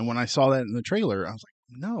 Yeah, and when I saw that in the trailer, I was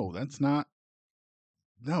like, no, that's not.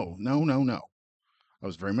 No. I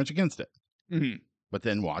was very much against it. Mm-hmm. But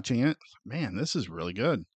then watching it, man, this is really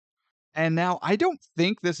good. And now I don't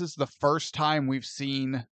think this is the first time we've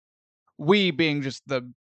seen, we being just the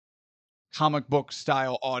comic book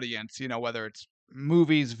style audience, whether it's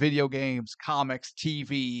movies, video games, comics,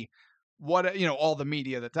 TV, all the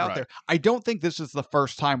media that's out there. I don't think this is the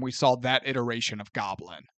first time we saw that iteration of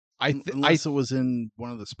Goblin. Unless it was in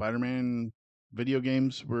one of the Spider-Man video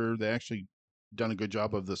games where they actually done a good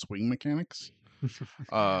job of the swing mechanics.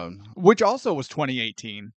 Which also was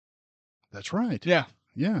 2018. That's right. Yeah.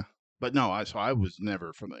 Yeah. But no, I was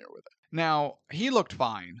never familiar with it. Now, he looked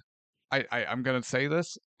fine. I'm going to say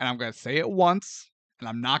this, and I'm going to say it once, and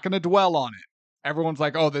I'm not going to dwell on it. Everyone's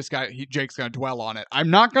like, oh, this guy, Jake's going to dwell on it. I'm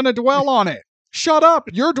not going to dwell on it. Shut up.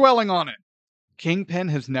 You're dwelling on it. Kingpin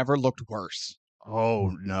has never looked worse. Oh,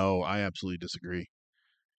 no. I absolutely disagree.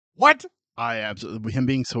 What? Him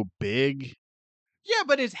being so big. Yeah,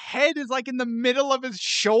 but his head is like in the middle of his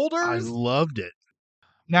shoulders. I loved it.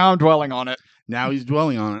 Now I'm dwelling on it. Now he's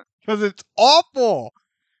dwelling on it. Because it's awful.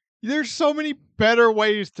 There's so many better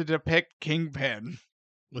ways to depict Kingpin.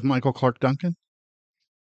 With Michael Clark Duncan?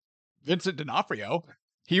 Vincent D'Onofrio.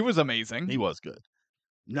 He was amazing. He was good.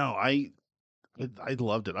 No, I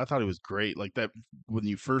loved it. I thought it was great. Like that when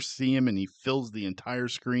you first see him and he fills the entire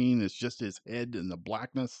screen, it's just his head and the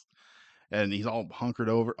blackness. And he's all hunkered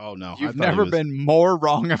over. Oh no! You've never been more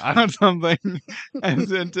wrong about something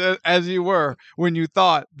as you were when you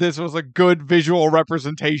thought this was a good visual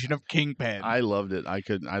representation of Kingpin. I loved it. I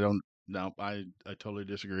totally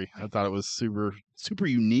disagree. I thought it was super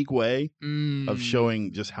unique way of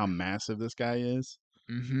showing just how massive this guy is.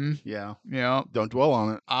 Mm-hmm. Yeah. Yeah. Don't dwell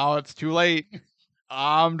on it. Oh, it's too late.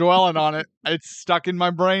 I'm dwelling on it. It's stuck in my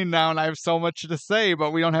brain now, and I have so much to say,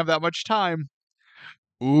 but we don't have that much time.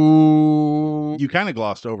 Ooh. You kind of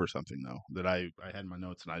glossed over something though that I had in my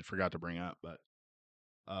notes and I forgot to bring up, but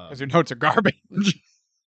Because your notes are garbage.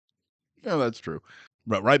 yeah, that's true.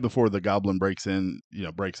 But right before the goblin breaks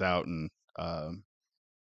out, and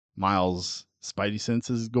Miles' Spidey sense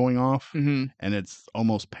is going off, Mm-hmm. and it's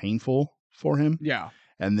almost painful for him. Yeah.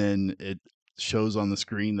 And then it shows on the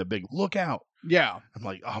screen the big "look out." Yeah. I'm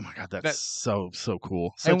like, oh my god, that's That- so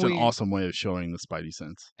cool. And Such an we- awesome way of showing the Spidey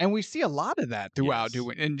sense. And we see a lot of that throughout, Yes.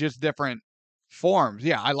 in just different forms.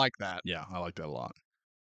 Yeah, I like that. Yeah, I like that a lot.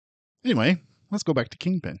 Anyway, let's go back to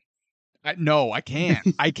Kingpin. No, I can't.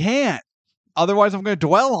 I can't. Otherwise, I'm going to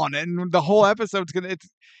dwell on it, and the whole episode's going to.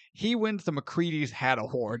 He wins the McCready's Hat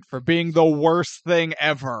Award for being the worst thing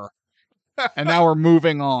ever. And now we're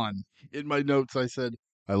moving on. In my notes, I said,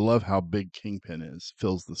 I love how big Kingpin is.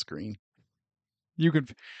 Fills the screen. You can.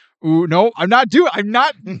 Ooh, no, I'm not doing. I'm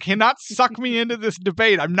not. You cannot suck me into this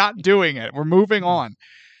debate. I'm not doing it. We're moving on.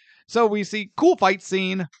 So we see cool fight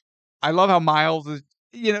scene. I love how Miles is.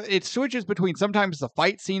 It switches between sometimes the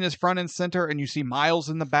fight scene is front and center, and you see Miles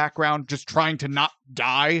in the background just trying to not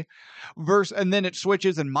die, and then it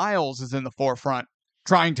switches and Miles is in the forefront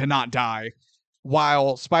trying to not die,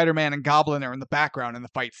 while Spider-Man and Goblin are in the background and the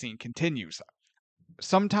fight scene continues.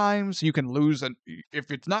 Sometimes you can lose,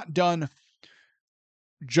 if it's not done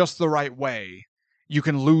just the right way, you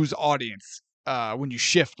can lose audience when you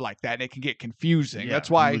shift like that, and it can get confusing. Yeah, That's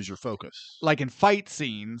why you lose your focus. like in fight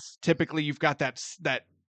scenes, typically you've got that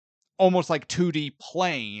almost like 2D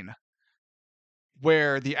plane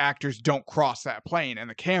where the actors don't cross that plane and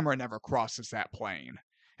the camera never crosses that plane,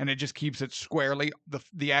 and it just keeps it squarely,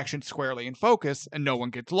 the action squarely in focus, and no one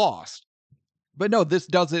gets lost. But no, this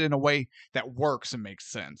does it in a way that works and makes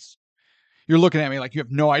sense. You're looking at me like you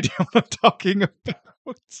have no idea what I'm talking about.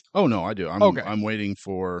 Oh no, I do. Okay. I'm waiting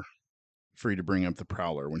for you to bring up the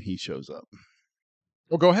Prowler when he shows up.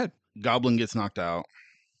 Well, go ahead. Goblin gets knocked out,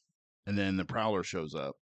 and then the Prowler shows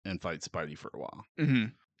up and fights Spidey for a while. Mm-hmm.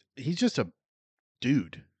 He's just a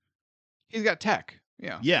dude. He's got tech.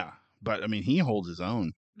 Yeah. Yeah, but I mean, he holds his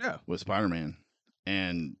own. Yeah. With Spider-Man,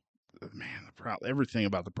 and man, everything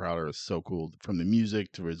about the Prowler is so cool. From the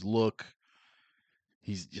music to his look,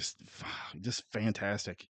 he's just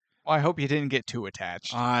fantastic. Well, I hope you didn't get too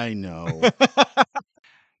attached. I know.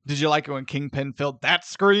 Did you like it when Kingpin filled that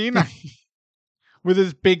screen with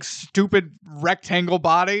his big, stupid rectangle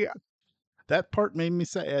body? That part made me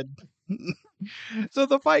sad. So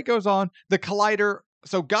the fight goes on. The Collider.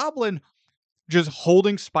 So Goblin just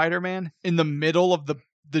holding Spider-Man in the middle of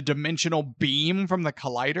the dimensional beam from the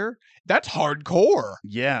Collider. That's hardcore.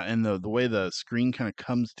 Yeah, and the way the screen kind of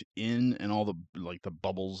comes in, and all the the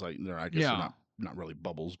bubbles. I guess they're not really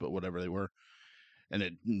bubbles, but whatever they were, and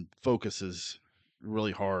it focuses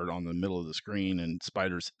really hard on the middle of the screen and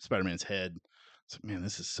Spider-Man's head. So, man,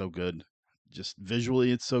 this is so good. Just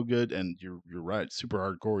visually, it's so good, and you're right, super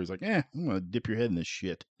hardcore. He's like, I'm gonna dip your head in this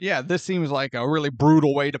shit. Yeah, this seems like a really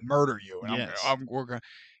brutal way to murder you. And Yes. we're gonna.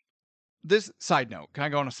 This side note, can I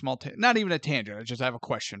go on a small not even a tangent? I just have a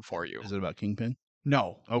question for you. Is it about Kingpin?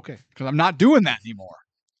 No, Okay. because I'm not doing that anymore.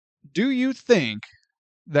 Do you think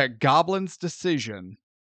that Goblin's decision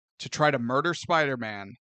to try to murder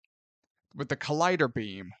Spider-Man with the Collider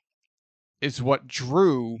beam is what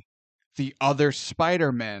drew the other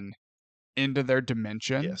Spider-Men into their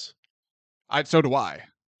dimension? Yes. So do I.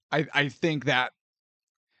 I think that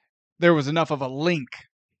there was enough of a link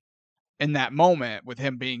in that moment with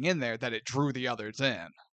him being in there that it drew the others in.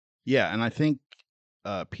 Yeah, and I think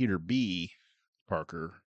Peter B.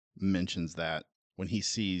 Parker mentions that when he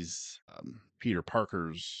sees Peter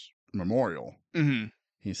Parker's memorial. Mm-hmm.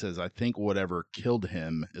 He says, I think whatever killed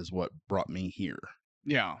him is what brought me here.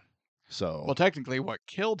 Yeah. So, Well, technically, what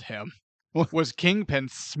killed him was Kingpin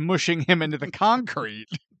smushing him into the concrete.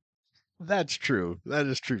 that's true. That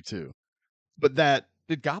is true, too. But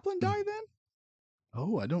Did Goblin die then?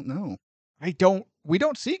 Oh, I don't know. We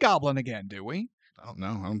don't see Goblin again, do we? I don't know.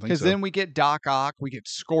 I don't think so. Because then we get Doc Ock, we get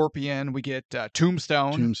Scorpion, we get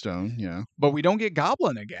Tombstone. Tombstone, yeah. But we don't get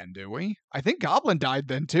Goblin again, do we? I think Goblin died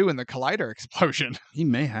then, too, in the Collider explosion. He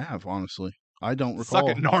may have, honestly. I don't recall.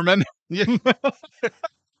 Suck it, Norman. Yeah.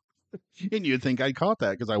 And you'd think I caught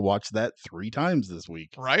that because I watched that 3 times this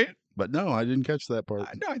week. Right? But no, I didn't catch that part.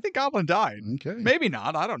 No, I think Goblin died. Okay. Maybe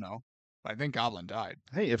not. I don't know. I think Goblin died.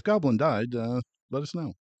 Hey, if Goblin died, let us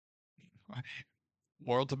know.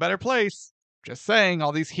 World's a better place. Just saying,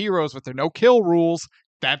 all these heroes with their no-kill rules,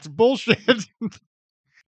 that's bullshit.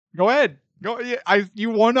 Go ahead.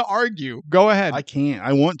 You want to argue. Go ahead. I can't.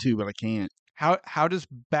 I want to, but I can't. How does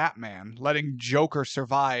Batman letting Joker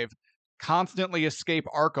survive constantly escape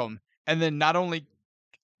Arkham, and then not only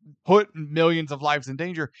put millions of lives in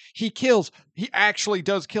danger. He actually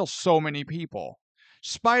does kill so many people.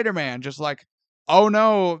 Spider-Man just like, oh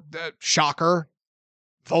no, shocker,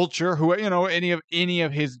 Vulture, who, any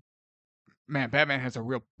of his, man, Batman has a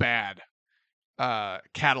real bad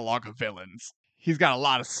catalog of villains. He's got a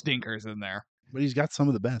lot of stinkers in there. But he's got some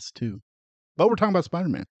of the best too. But we're talking about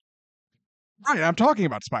Spider-Man. Right, I'm talking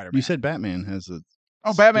about Spider-Man. You said Batman has a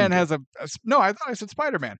Oh, Batman has no, I thought I said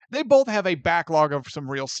Spider-Man. They both have a backlog of some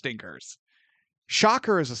real stinkers.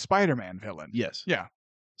 Shocker is a Spider-Man villain. Yes. Yeah.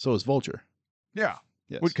 So is Vulture. Yeah.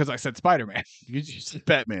 Yes. Because I said Spider-Man. You said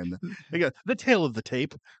Batman. They got the tail of the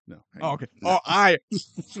tape. No. Oh, okay. No. Oh,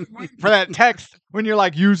 for that text, when you're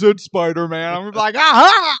like, you said Spider-Man, I'm like,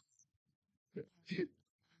 aha!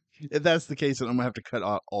 If that's the case, then I'm going to have to cut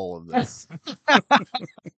out all of this.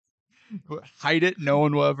 Hide it. No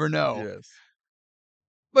one will ever know. Yes.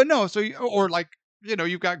 But no, so,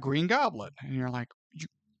 you've got Green Goblin, and you're like, you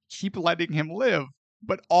keep letting him live,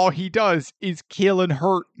 but all he does is kill and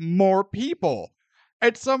hurt more people.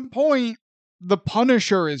 At some point, the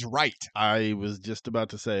Punisher is right. I was just about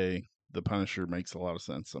to say the Punisher makes a lot of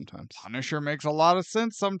sense sometimes. Punisher makes a lot of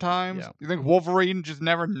sense sometimes. Yeah. You think Wolverine just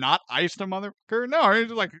never not iced a motherfucker? No, he's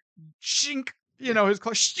just like, shink, his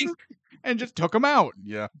clothes, shink, and just took him out.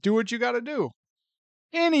 Yeah. Do what you gotta do.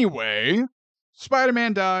 Anyway,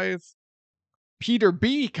 Spider-Man dies. Peter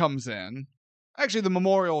B comes in. Actually, the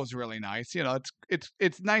memorial is really nice.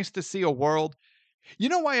 It's nice to see a world. You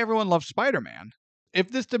know why everyone loves Spider-Man? If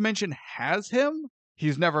this dimension has him,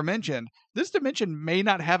 he's never mentioned. This dimension may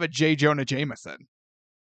not have a J. Jonah Jameson.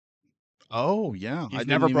 Oh, yeah. He's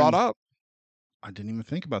never brought up. I didn't even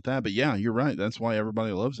think about that. But yeah, you're right. That's why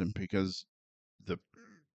everybody loves him, because the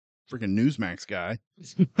freaking Newsmax guy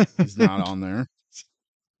is not on there.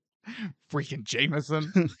 Freaking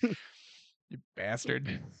Jameson. You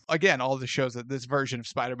bastard. Again, all this shows that this version of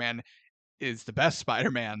Spider-Man is the best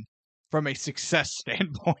Spider-Man from a success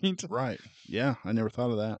standpoint. Right. Yeah, I never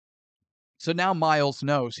thought of that. So now Miles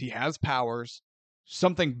knows he has powers.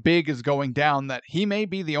 Something big is going down that he may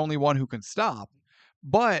be the only one who can stop.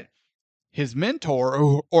 But his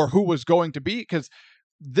mentor, or who was going to be, because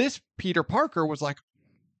this Peter Parker was like,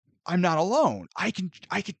 I'm not alone. I can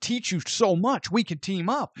teach you so much. We can team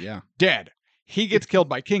up. Yeah. Dead. He gets killed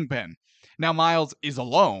by Kingpin. Now Miles is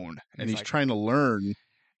alone. And he's trying to learn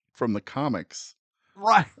from the comics.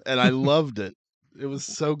 Right. And I loved it. It was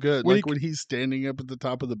so good. When he's standing up at the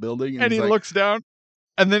top of the building and he looks down,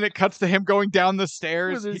 and then it cuts to him going down the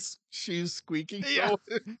stairs. With his shoes squeaking. Yeah.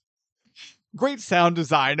 Great sound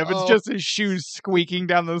design of it's just his shoes squeaking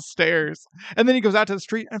down those stairs. And then he goes out to the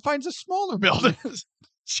street and finds a smaller building to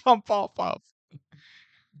jump off of.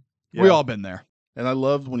 Yeah. We all been there. And I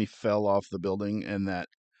loved when he fell off the building, and that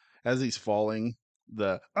as he's falling,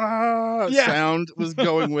 the sound was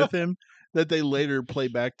going with him, that they later play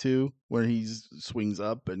back to where he swings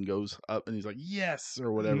up and goes up and he's like, yes,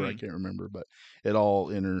 or whatever. I can't remember, but it all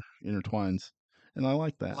intertwines. And I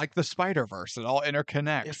like that. Like the Spiderverse, it all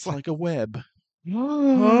interconnects. It's like a web.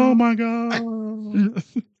 Oh my God.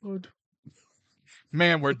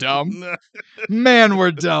 Man, we're dumb. Man,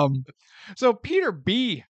 we're dumb. So Peter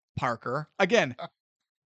B. Parker, again,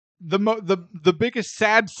 the biggest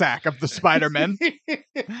sad sack of the Spider-Men,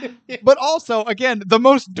 but also, again, the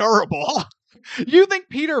most durable. You think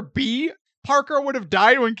Peter B. Parker would have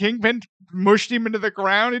died when Kingpin mushed him into the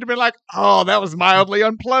ground? He'd have been like, oh, that was mildly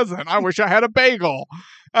unpleasant. I wish I had a bagel.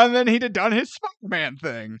 And then he'd have done his Spider-Man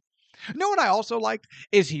thing. You know what I also liked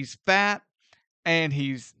is he's fat, and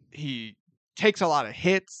he takes a lot of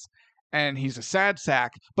hits, and he's a sad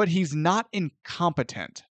sack, but he's not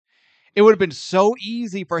incompetent. It would have been so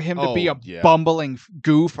easy for him to be a bumbling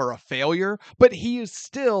goof or a failure, but he is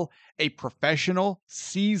still a professional,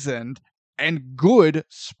 seasoned, and good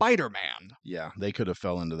Spider-Man. Yeah, they could have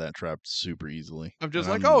fell into that trap super easily. I'm just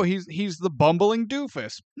he's the bumbling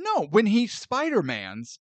doofus. No, when he's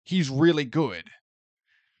Spider-Man's, he's really good.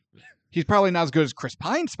 He's probably not as good as Chris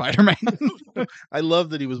Pine's Spider-Man. I love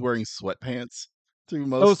that he was wearing sweatpants through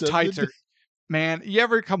most Those tights are... Man, you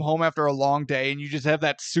ever come home after a long day and you just have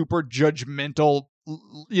that super judgmental,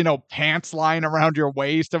 pants line around your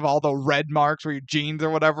waist of all the red marks where your jeans or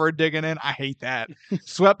whatever are digging in? I hate that.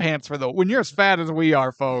 Sweatpants when you're as fat as we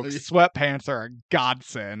are, folks, sweatpants are a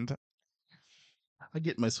godsend. I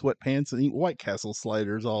get my sweatpants and eat White Castle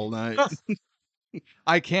sliders all night.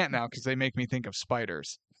 I can't now because they make me think of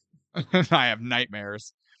spiders. I have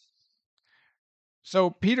nightmares. So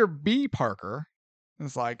Peter B. Parker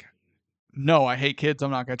is like, no, I hate kids. I'm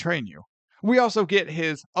not going to train you. We also get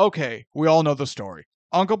we all know the story.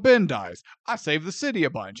 Uncle Ben dies. I save the city a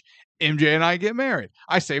bunch. MJ and I get married.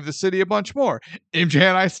 I save the city a bunch more. MJ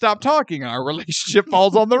and I stop talking and our relationship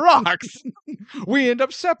falls on the rocks. We end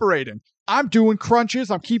up separating. I'm doing crunches.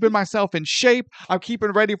 I'm keeping myself in shape. I'm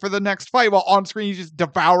keeping ready for the next fight while on screen he's just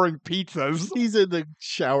devouring pizzas. He's in the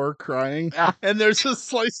shower crying, and there's a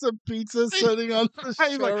slice of pizza sitting on the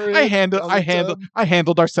He's like, shower. I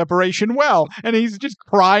handled our separation well. And he's just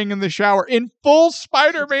crying in the shower in full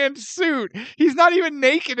Spider-Man suit. He's not even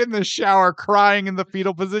naked in the shower crying in the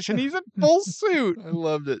fetal position. He's in full suit. I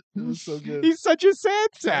loved it. It was so good. He's such a sad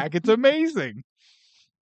sack. It's amazing.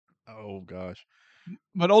 Oh gosh.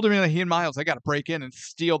 But ultimately, he and Miles, they got to break in and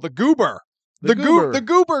steal the goober. The goober.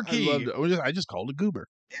 goober key. I loved it. I just called it goober.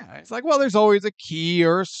 Yeah, it's like, well, there's always a key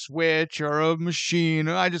or a switch or a machine.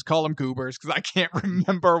 I just call them goobers because I can't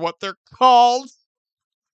remember what they're called.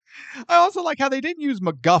 I also like how they didn't use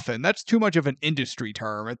MacGuffin. That's too much of an industry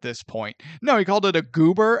term at this point. No, he called it a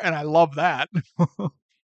goober, and I love that.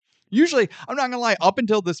 Usually, I'm not going to lie, up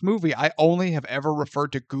until this movie, I only have ever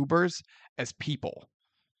referred to goobers as people.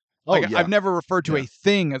 Like, I've never referred to a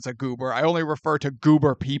thing as a goober. I only refer to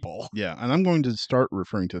goober people. Yeah, and I'm going to start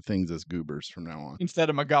referring to things as goobers from now on.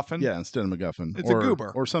 Instead of MacGuffin? Yeah, instead of MacGuffin. It's a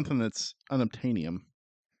goober. Or something that's unobtainium.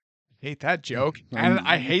 Hate that joke. And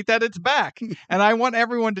I hate that it's back. And I want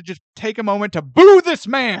everyone to just take a moment to boo this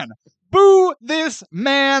man. Boo this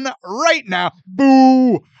man right now.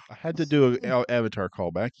 Boo. I had to do an Avatar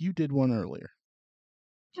callback. You did one earlier.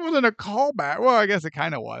 It wasn't a callback. Well, I guess it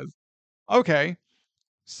kind of was. Okay.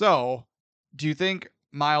 So, do you think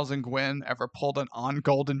Miles and Gwen ever pulled an On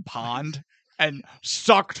Golden Pond and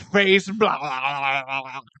sucked face? Blah, blah, blah,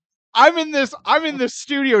 blah. I'm in this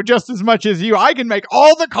studio just as much as you. I can make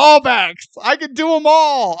all the callbacks. I can do them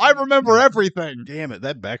all. I remember everything. Damn it,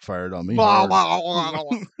 that backfired on me. Blah, blah, blah,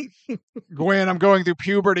 blah. Gwen, I'm going through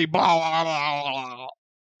puberty. Blah, blah, blah, blah.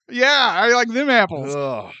 Yeah, I like them apples.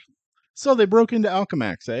 Ugh. So they broke into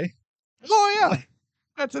Alchemax, eh? Oh yeah,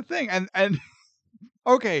 that's a thing. And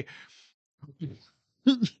okay.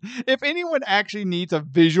 If anyone actually needs a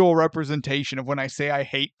visual representation of when I say I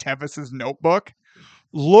hate Tevis's notebook,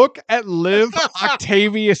 look at Liv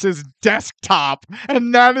Octavius's desktop,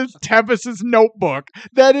 and that is Tevis's notebook.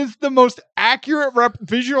 That is the most accurate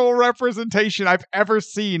visual representation I've ever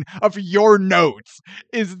seen of your notes,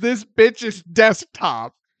 is this bitch's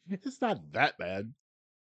desktop. It's not that bad.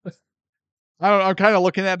 I don't know, I'm kind of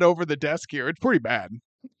looking at it over the desk here. It's pretty bad.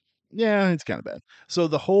 Yeah, it's kind of bad. So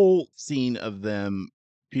the whole scene of them,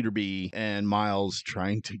 Peter B. and Miles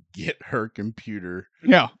trying to get her computer.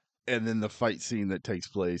 Yeah. And then the fight scene that takes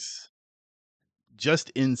place just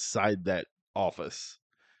inside that office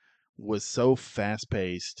was so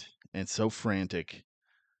fast-paced and so frantic.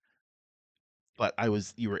 But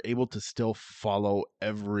you were able to still follow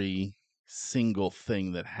every single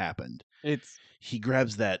thing that happened. He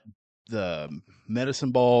grabs the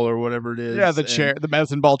medicine ball or whatever it is. Yeah, the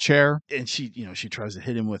medicine ball chair. And she tries to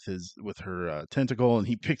hit him with her tentacle, and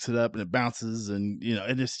he picks it up and it bounces, and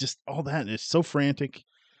and it's just all that. And it's so frantic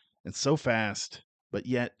and so fast, but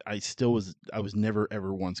yet I was never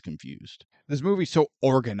ever once confused. This movie's so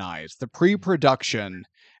organized. The pre-production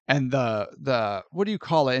and the what do you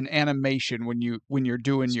call it? An animation when you're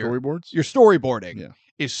doing Storyboards? Your storyboarding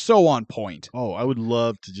is so on point. Oh, I would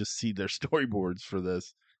love to just see their storyboards for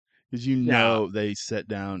this. Because they sat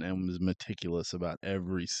down and was meticulous about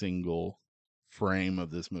every single frame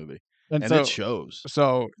of this movie. And so, it shows.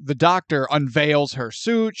 So the doctor unveils her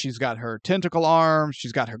suit. She's got her tentacle arms.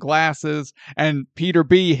 She's got her glasses. And Peter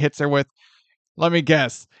B. hits her with, let me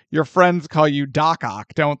guess, your friends call you Doc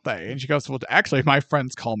Ock, don't they? And she goes, well, actually, my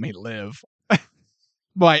friends call me Liv.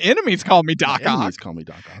 My enemies call me Doc Ock. My enemies call me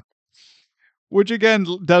Doc Ock. Which, again,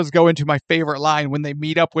 does go into my favorite line when they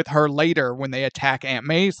meet up with her later when they attack Aunt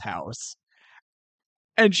May's house.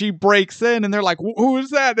 And she breaks in, and they're like, who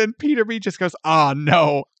is that? And Peter B. just goes, oh,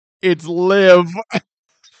 no, it's Liv. That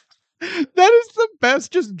is the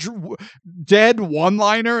best just dead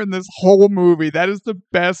one-liner in this whole movie. That is the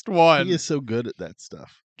best one. He is so good at that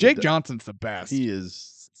stuff. Jake Johnson's the best. He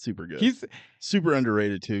is super good. He's super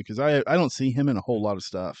underrated, too, because I don't see him in a whole lot of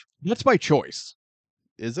stuff. That's by choice.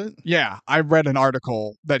 Is it? Yeah, I read an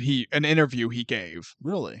article an interview he gave.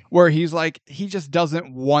 Really? Where he's like, he just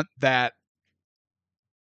doesn't want that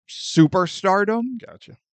superstardom.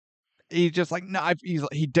 Gotcha. He's just like, no,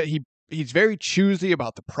 he's very choosy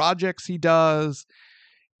about the projects he does,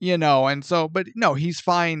 and so, but no, he's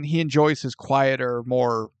fine. He enjoys his quieter,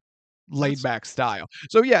 more laid back style.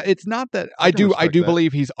 So yeah, it's not that I do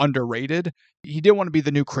believe he's underrated. He didn't want to be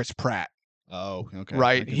the new Chris Pratt. Oh, okay.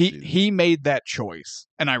 Right? I can see that. He made that choice,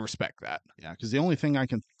 and I respect that. Yeah, because the only thing I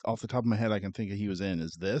can, off the top of my head, I can think of he was in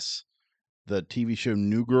is the TV show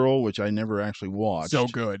New Girl, which I never actually watched. So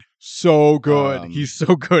good. So good. He's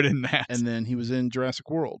so good in that. And then he was in Jurassic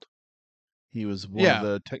World. He was one of Yeah.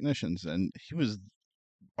 the technicians, and he was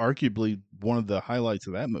arguably one of the highlights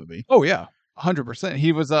of that movie. Oh, yeah. 100%.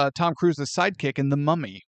 He was Tom Cruise's sidekick in The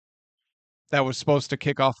Mummy. That was supposed to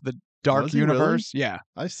kick off the Dark Was he really? Universe. Yeah.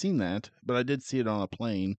 I've seen that, but I did see it on a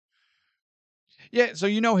plane. Yeah, so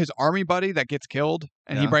you know his army buddy that gets killed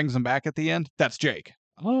and he Yeah. brings him back at the end? That's Jake.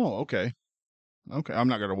 Oh, okay. Okay, I'm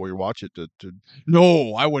not gonna rewatch it to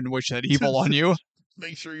No, I wouldn't wish that evil on you.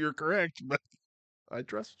 make sure you're correct, but I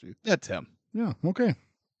trust you. That's him. Yeah, okay.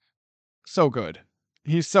 So good.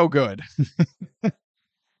 He's so good.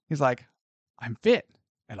 He's like, I'm fit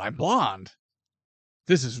and I'm blonde.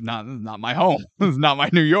 This is not my home. This is not my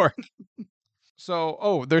New York.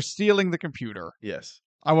 So, they're stealing the computer. Yes.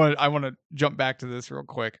 I want to jump back to this real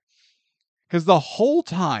quick. Because the whole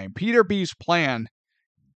time, Peter B's plan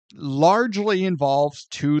largely involves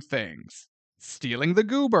two things: stealing the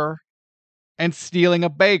goober and stealing a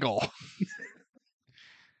bagel.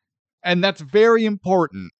 And that's very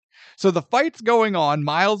important. So the fight's going on.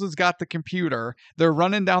 Miles has got the computer. They're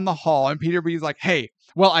running down the hall, and Peter B's like, hey,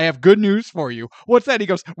 well, I have good news for you. What's that? He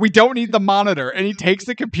goes, we don't need the monitor. And he takes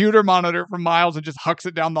the computer monitor from Miles and just hucks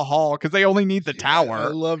it down the hall because they only need the tower. I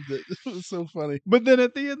loved it. It was so funny. But then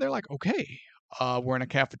at the end, they're like, okay, we're in a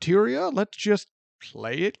cafeteria. Let's just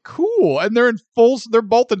play it cool. And they're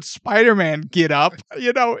both in Spider-Man get up,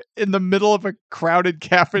 in the middle of a crowded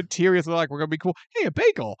cafeteria. So they're like, we're going to be cool. Hey, a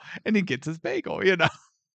bagel. And he gets his bagel,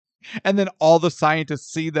 And then all the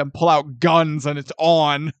scientists see them pull out guns and it's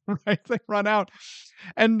on, right? They run out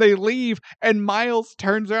and they leave. And Miles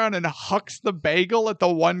turns around and hucks the bagel at the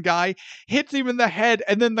one guy, hits him in the head.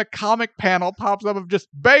 And then the comic panel pops up of just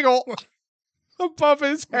bagel above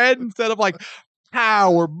his head instead of like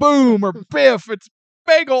pow or boom or biff. It's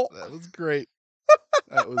bagel. That was great.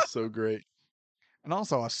 That was so great. And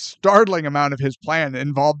also a startling amount of his plan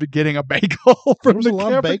involved getting a bagel from the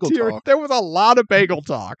cafeteria. There was a lot of bagel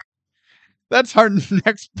talk. That's our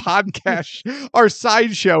next podcast. Our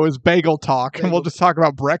sideshow is Bagel Talk, and we'll just talk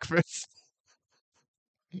about breakfast.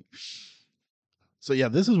 So yeah,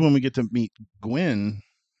 this is when we get to meet Gwen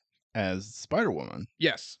as Spider-Woman.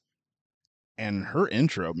 Yes. And her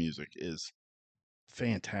intro music is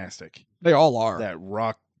fantastic. They all are. That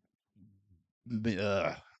rock.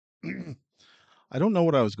 I don't know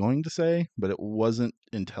what I was going to say, but it wasn't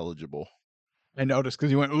intelligible. I noticed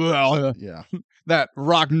because you went, well, yeah. That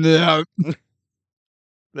rock. That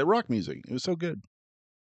rock music. It was so good.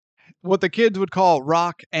 What the kids would call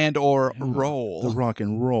rock and or roll. The rock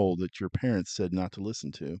and roll that your parents said not to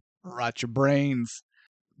listen to. Rot your brains.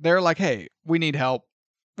 They're like, hey, we need help.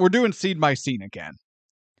 We're doing scene by scene again.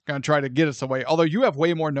 Gonna try to get us away. Although you have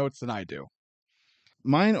way more notes than I do.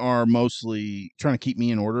 Mine are mostly trying to keep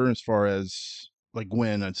me in order as far as like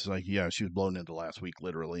Gwen. It's like, yeah, she was blown into last week,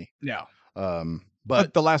 literally. Yeah.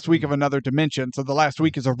 But the last week of another dimension, so the last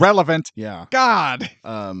week is irrelevant. Yeah. God.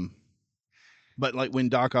 But like when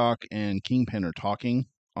Doc Ock and Kingpin are talking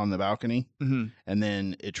on the balcony, mm-hmm. and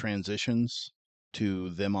then it transitions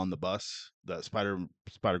to them on the bus, the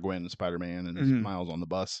Spider-Gwen and Spider-Man and mm-hmm. Miles on the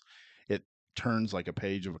bus, it turns like a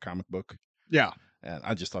page of a comic book. Yeah. And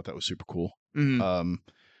I just thought that was super cool. Mm-hmm.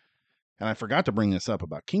 And I forgot to bring this up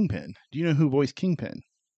about Kingpin. Do you know who voiced Kingpin?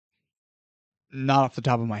 Not off the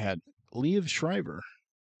top of my head. Liev Schreiber.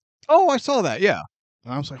 Oh, I saw that. Yeah.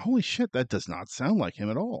 And I was like, holy shit, that does not sound like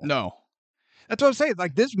him at all. No. That's what I'm saying.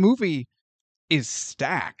 Like, this movie is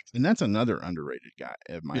stacked. And that's another underrated guy,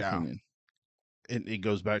 in my opinion. It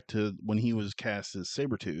goes back to when he was cast as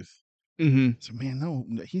Sabretooth. Mm-hmm. So, man, no,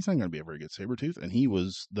 he's not going to be a very good Sabretooth. And he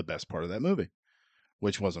was the best part of that movie,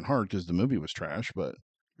 which wasn't hard because the movie was trash, but...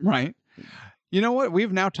 Right. You know what?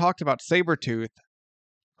 We've now talked about Sabretooth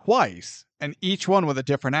twice, and each one with a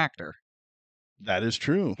different actor. That is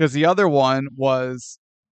true. Because the other one was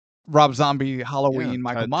Rob Zombie, Halloween,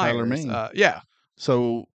 Michael Myers. Tyler Mane. Yeah.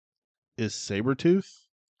 So, is Sabretooth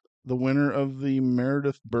the winner of the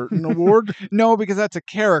Meredith Burton Award? No, because that's a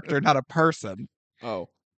character, not a person. Oh.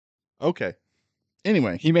 Okay.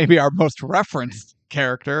 Anyway. He may be our most referenced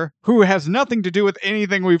character, who has nothing to do with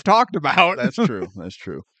anything we've talked about. That's true. That's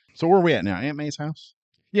true. So where are we at now? Aunt May's house?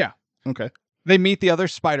 Yeah. Okay. They meet the other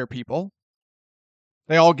spider people.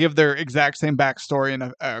 They all give their exact same backstory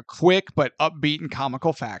in a quick but upbeat and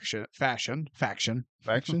comical faction.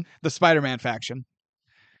 The Spider-Man faction.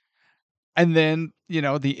 And then,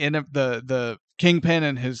 the Kingpin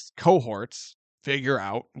and his cohorts figure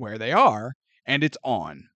out where they are, and it's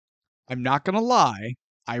on. I'm not going to lie.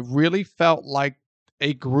 I really felt like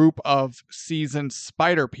a group of seasoned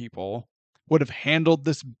spider people would have handled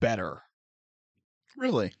this better.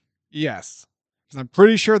 Really? Yes. 'Cause I'm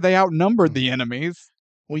pretty sure they outnumbered the enemies.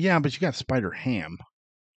 Well, yeah, but you got Spider Ham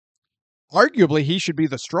Arguably, he should be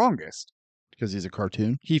the strongest. because he's a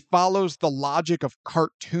cartoon. He follows the logic of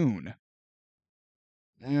cartoon.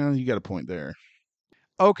 Yeah, you got a point there.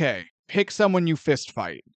 Okay, pick someone you fist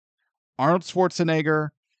fight. Arnold Schwarzenegger,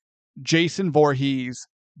 Jason Voorhees,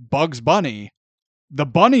 Bugs Bunny. The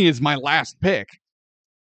Bunny is my last pick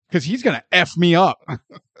because he's going to F me up.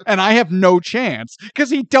 And I have no chance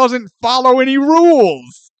because he doesn't follow any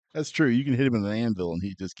rules. That's true. You can hit him with an anvil and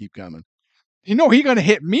he just keep coming. You know, he's going to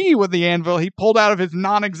hit me with the anvil he pulled out of his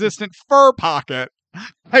non-existent fur pocket.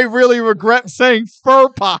 I really regret saying fur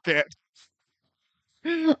pocket.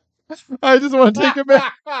 I just want to take a minute.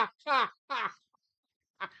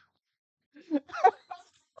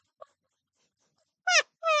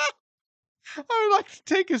 I would like to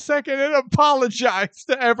take a second and apologize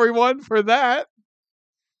to everyone for that.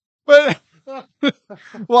 But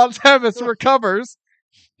once Tevis recovers,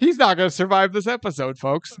 he's not going to survive this episode,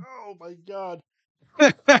 folks. Oh my god.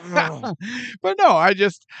 But no,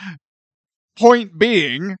 point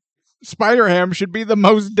being, Spider-Ham should be the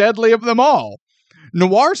most deadly of them all.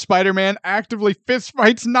 Noir Spider-Man actively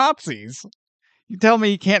fistfights Nazis. You tell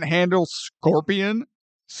me he can't handle Scorpion?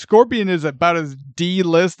 Scorpion is about as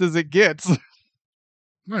D-list as it gets.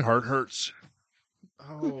 My heart hurts.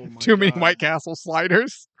 Oh my Too many God. White Castle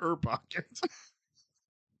sliders. Fur pocket.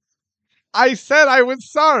 I said I was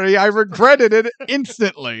sorry. I regretted it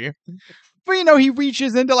instantly. But, you know, he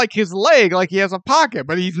reaches into, like, his leg like he has a pocket,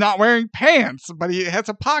 but he's not wearing pants, but he has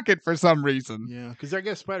a pocket for some reason. Yeah, because I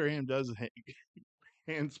guess Spider-Ham does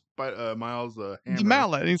hand Miles a hammer. The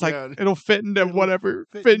mallet. And he's like, Yeah. it'll fit into It'll whatever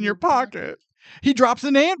fit fit in in your your pocket. He drops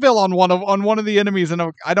an anvil on one of the enemies, and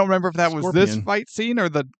I don't remember if that was this Scorpion. fight scene or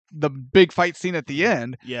the big fight scene at the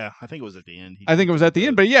end. Yeah, I think it was at the end. I think it was at the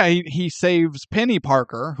end, but yeah, he saves Penny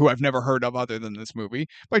Parker, who I've never heard of other than this movie,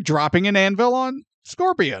 by dropping an anvil on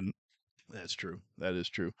Scorpion. That's true. That is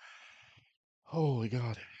true. Holy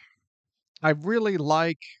God. I really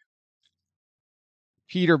like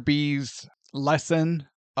Peter B's lesson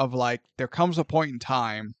of, like, there comes a point in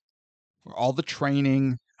time where all the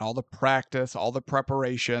training, all the practice, all the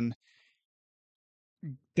preparation,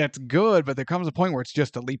 that's good, but there comes a point where it's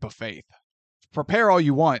just a leap of faith. Prepare all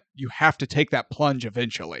you want, you have to take that plunge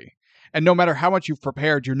eventually. And no matter how much you've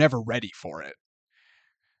prepared, you're never ready for it.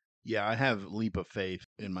 Yeah, I have leap of faith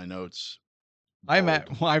in my notes.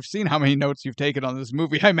 I've seen how many notes you've taken on this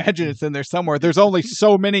movie. I imagine it's in there somewhere. There's only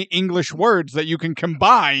so many English words that you can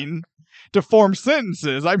combine to form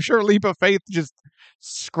sentences. I'm sure leap of faith just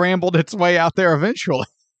scrambled its way out there eventually.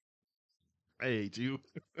 I hate you.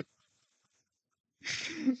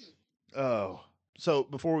 Oh. So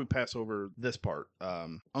before we pass over this part,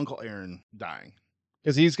 Uncle Aaron dying.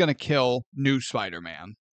 Because he's going to kill new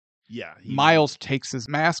Spider-Man. Yeah. Miles takes his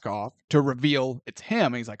mask off to reveal it's him.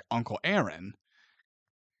 And he's like, Uncle Aaron.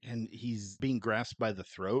 And he's being grasped by the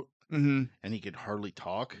throat, Mm-hmm. and he could hardly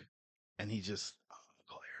talk. And he just,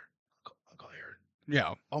 Uncle Aaron, Uncle Aaron.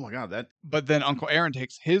 Yeah. Oh my God, that. But then Uncle Aaron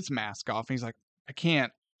takes his mask off, and he's like, I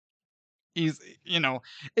can't. He's, you know,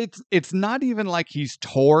 it's not even like he's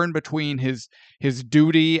torn between his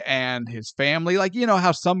duty and his family. Like, you know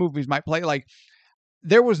how some movies might play. Like,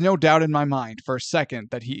 there was no doubt in my mind for a second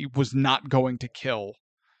that he was not going to kill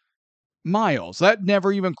Miles. That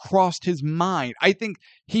never even crossed his mind. I think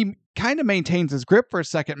he kind of maintains his grip for a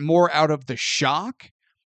second more out of the shock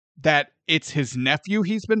that it's his nephew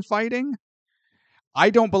he's been fighting. I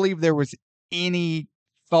don't believe there was any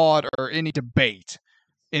thought or any debate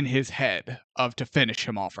in his head of to finish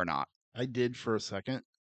him off or not. I did for a second,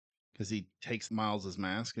 because he takes Miles's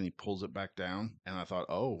mask and he pulls it back down, and I thought,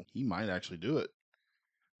 oh, he might actually do it.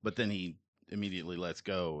 But then he immediately lets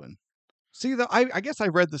go. And See, I guess I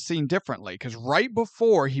read the scene differently, because right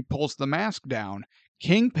before he pulls the mask down,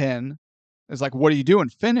 Kingpin is like, what are you doing?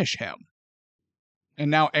 Finish him. And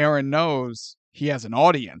now Aaron knows he has an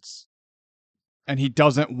audience, and he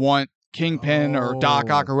doesn't want Kingpin or Doc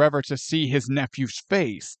Ock or whoever to see his nephew's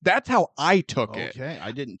face. That's how I took it. Okay,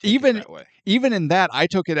 I didn't take it that way. Even in that, I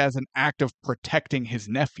took it as an act of protecting his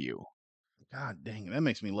nephew. God dang, that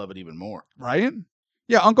makes me love it even more. Right?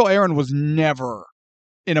 Yeah, Uncle Aaron was never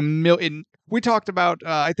in a million. We talked about,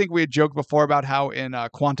 I think we had joked before about how in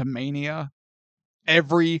Quantum Mania,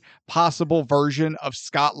 every possible version of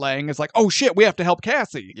Scott Lang is like, oh shit, we have to help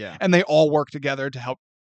Cassie. Yeah. And they all work together to help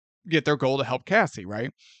get their goal to help Cassie,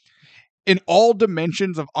 right? In all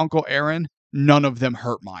dimensions of Uncle Aaron, none of them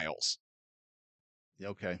hurt Miles.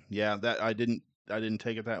 Okay. Yeah, that I didn't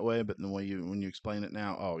take it that way, but the way when you explain it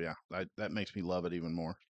now, oh yeah, that makes me love it even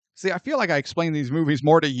more. See, I feel like I explain these movies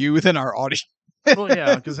more to you than our audience. Well,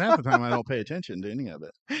 yeah, because half the time I don't pay attention to any of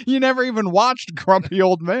it. You never even watched Grumpy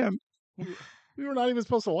Old Man. We, we were not even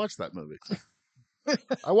supposed to watch that movie.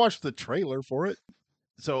 I watched the trailer for it.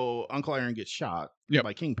 So Uncle Aaron gets shot Yep.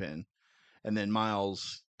 by Kingpin, and then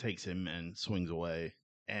Miles takes him and swings away,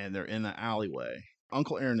 and they're in the alleyway.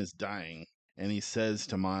 Uncle Aaron is dying, and he says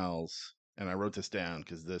to Miles, and I wrote this down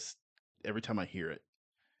because this every time I hear it,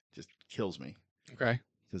 just kills me. Okay.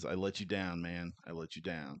 He says, "I let you down, man. I let you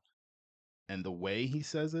down." And the way he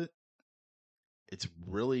says it, it's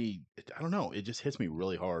really, I don't know, it just hits me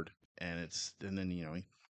really hard. And then he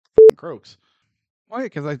croaks. Why?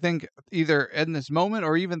 Because I think either in this moment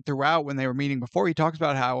or even throughout when they were meeting before, he talks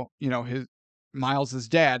about how, his Miles's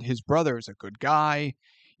dad, his brother, is a good guy.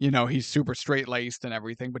 He's super straight laced and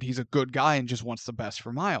everything, but he's a good guy and just wants the best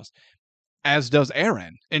for Miles, as does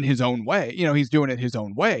Aaron in his own way. He's doing it his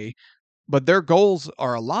own way, but their goals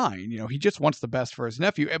are aligned. He just wants the best for his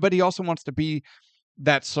nephew, but he also wants to be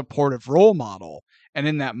that supportive role model. And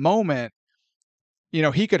in that moment,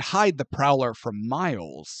 he could hide the Prowler from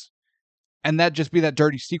Miles, and that just be that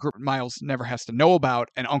dirty secret Miles never has to know about,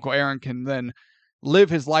 and Uncle Aaron can then live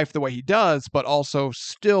his life the way he does, but also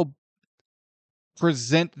still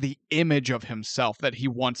present the image of himself that he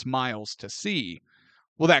wants Miles to see.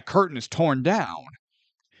 Well, that curtain is torn down,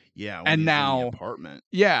 Yeah, when and he's in the now, apartment,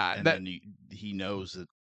 yeah, and that then he knows that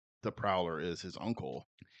the Prowler is his uncle,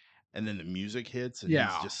 and then the music hits, and he's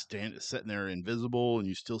yeah. just sitting there invisible, and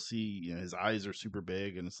you still see his eyes are super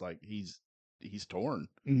big, and it's like he's torn,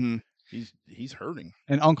 Mm-hmm. he's hurting.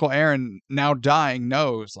 And Uncle Aaron, now dying,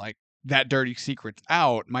 knows like that dirty secret's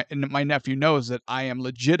out. My nephew knows that I am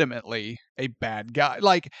legitimately a bad guy.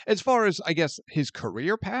 Like, as far as I guess his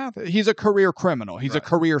career path, he's a career criminal. He's a Right,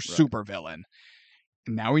 career right. supervillain.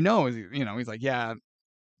 And now he knows. He's like, yeah.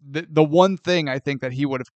 The one thing I think that he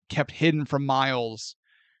would have kept hidden from Miles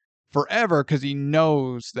forever, because he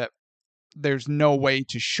knows that there's no way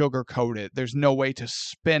to sugarcoat it. There's no way to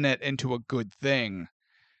spin it into a good thing.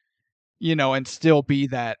 And still be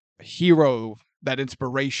that hero, that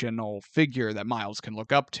inspirational figure that Miles can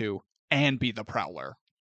look up to, and be the Prowler.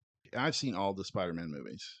 I've seen all the Spider-Man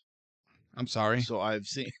movies, I'm sorry. so I've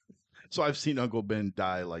seen Uncle Ben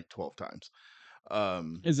die like 12 times.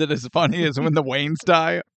 Is it as funny as when the Waynes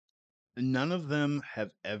die? None of them have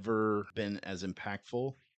ever been as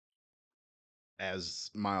impactful as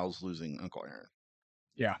Miles losing Uncle Aaron.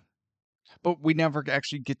 Yeah. But we never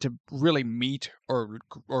actually get to really meet or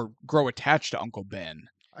grow attached to Uncle Ben.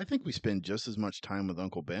 I think we spend just as much time with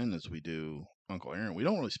Uncle Ben as we do Uncle Aaron. We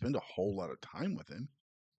don't really spend a whole lot of time with him.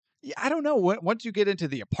 Yeah, I don't know. Once you get into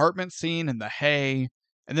the apartment scene and the hay,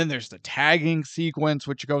 and then there's the tagging sequence,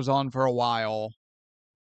 which goes on for a while.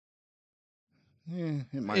 It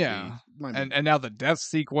might be. Yeah, Might be. and now the death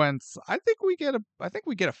sequence. I think we get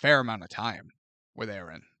a fair amount of time with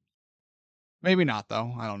Aaron. Maybe not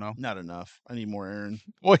though. I don't know. Not enough. I need more Aaron.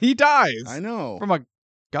 Well, he dies I know. from a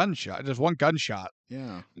gunshot. Just one gunshot.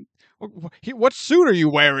 Yeah. What suit are you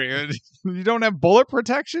wearing? You don't have bullet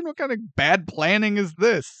protection? What kind of bad planning is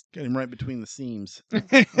this? Got him right between the seams.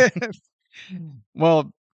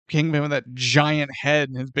 Well, Kingpin with that giant head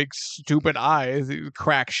and his big stupid eyes, he was a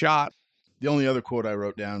crack shot. The only other quote I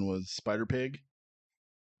wrote down was Spider Pig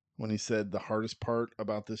when he said the hardest part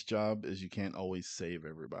about this job is you can't always save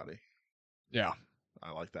everybody. Yeah.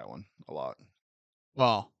 I like that one a lot.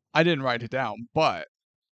 Well, I didn't write it down, but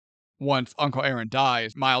once Uncle Aaron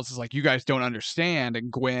dies, Miles is like, you guys don't understand.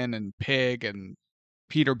 And Gwen and Pig and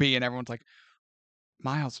Peter B. and everyone's like,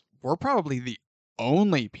 Miles, we're probably the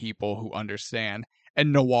only people who understand.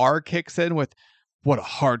 And Noir kicks in with, what a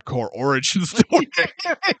hardcore origin story.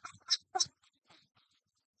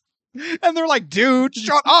 And they're like, dude,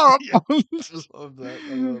 shut up. I just love that.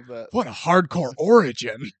 I love that. What a hardcore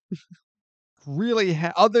origin. Really,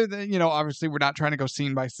 other than, obviously we're not trying to go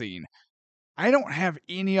scene by scene. I don't have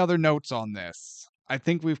any other notes on this. I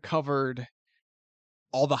think we've covered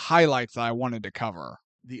all the highlights that I wanted to cover.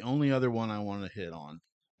 The only other one I want to hit on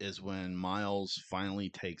is when Miles finally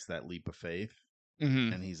takes that leap of faith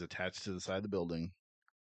and he's attached to the side of the building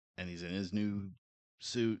and he's in his new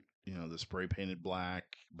suit, the spray painted black,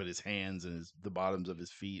 but his hands and the bottoms of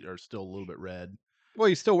his feet are still a little bit red. Well,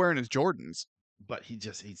 he's still wearing his Jordans. But he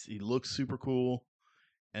looks super cool.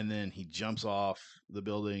 And then he jumps off the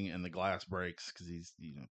building and the glass breaks because he's,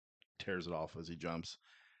 tears it off as he jumps.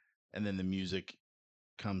 And then the music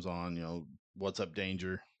comes on, What's Up,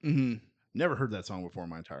 Danger? Mm-hmm. Never heard that song before in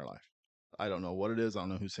my entire life. I don't know what it is. I don't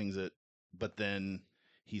know who sings it. But then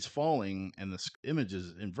he's falling and the image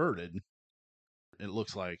is inverted. It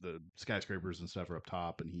looks like the skyscrapers and stuff are up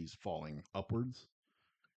top and he's falling upwards.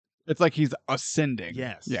 It's like he's ascending.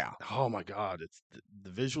 Yes. Yeah. Oh my God. It's the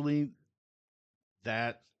visually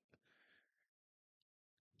that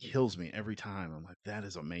kills me every time. I'm like, that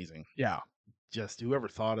is amazing. Yeah. Just whoever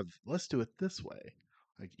thought of, let's do it this way.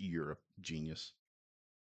 Like, you're a genius.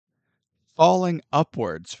 Falling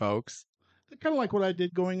upwards, folks. Kind of like what I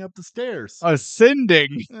did going up the stairs.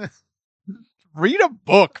 Ascending. Read a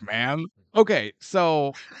book, man. Okay,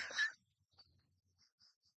 so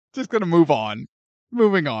just gonna move on.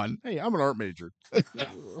 Moving on. Hey, I'm an art major.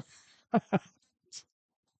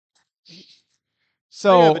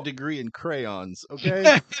 So I have a degree in crayons,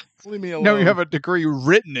 okay? Leave me alone. no, you have a degree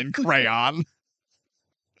written in crayon.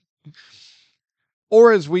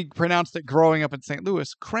 Or as we pronounced it growing up in St.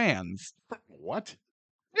 Louis, crayons. What?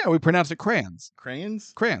 Yeah, we pronounced it crayons.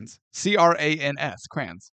 Crayons? Crayons. C-R-A-N-S.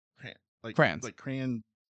 Crayons. Like crayons. Like crayon.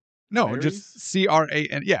 No, berries? just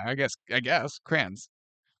C-R-A-N. Yeah, I guess. Crayons.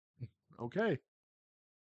 Okay.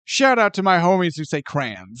 Shout out to my homies who say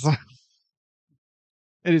crayons.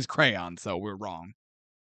 It is crayon, so we're wrong.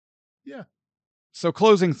 Yeah. So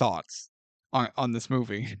closing thoughts on this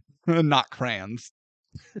movie. Not crayons.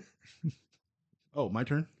 Oh, my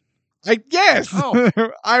turn? Yes! Oh.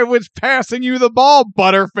 I was passing you the ball,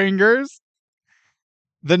 Butterfingers.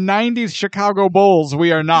 The 90s Chicago Bulls,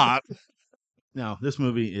 we are not. Now, this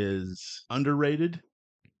movie is underrated,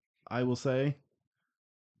 I will say.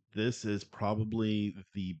 This is probably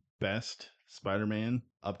the best Spider-Man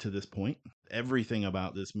up to this point. Everything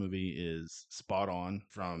about this movie is spot on,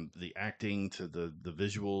 from the acting to the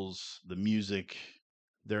visuals, the music.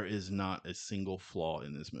 There is not a single flaw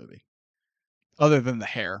in this movie. Other than the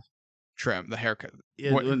hair trim, the haircut.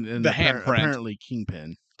 And the handprint. Apparently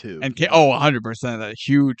Kingpin, too. And 100%. That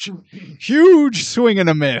huge swing and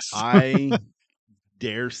a miss. I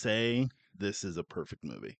dare say this is a perfect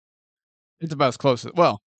movie. It's about as close as,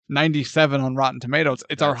 97 on Rotten Tomatoes.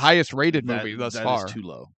 It's our highest rated movie thus far. That is too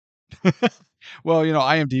low. Well,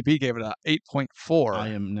 IMDb gave it a 8.4. I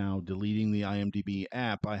am now deleting the IMDb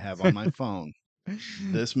app I have on my phone.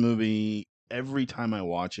 This movie, every time I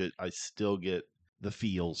watch it, I still get the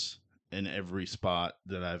feels in every spot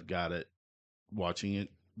that I've got it watching it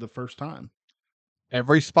the first time.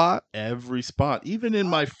 Every spot? Every spot, even in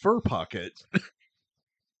my fur pocket.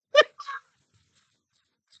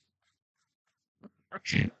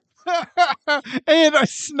 And I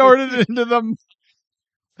snorted it into them.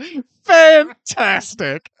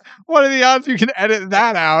 Fantastic. What are the odds you can edit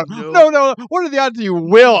that out? No. What are the odds you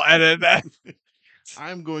will edit that?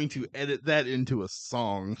 I'm going to edit that into a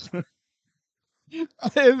song. Is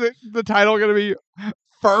the title going to be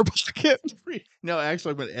Fur Pocket? No,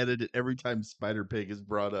 actually, I'm going to edit it every time Spider Pig is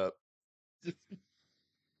brought up.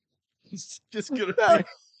 Just gonna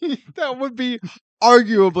that would be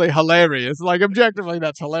arguably hilarious. Like, objectively,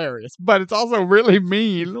 that's hilarious. But it's also really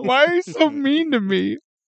mean. Why are you so mean to me?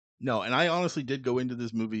 No, and I honestly did go into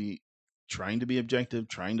this movie trying to be objective,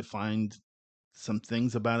 trying to find some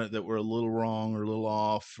things about it that were a little wrong or a little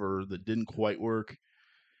off or that didn't quite work.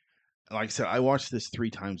 Like I said, I watched this 3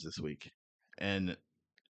 times this week, and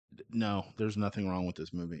no, there's nothing wrong with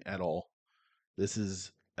this movie at all. This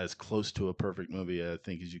is as close to a perfect movie, I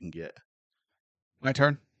think, as you can get. My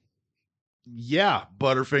turn? Yeah,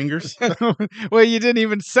 Butterfingers. Well, you didn't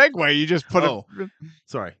even segue. You just put it.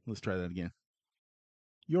 Sorry. Let's try that again.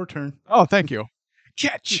 Your turn. Oh, thank you.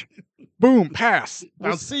 Catch. Boom. Pass.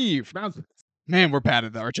 Bounce. Receive. Bounce. Man, we're bad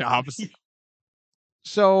at our jobs.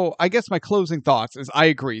 So I guess my closing thoughts is I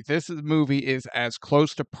agree. This movie is as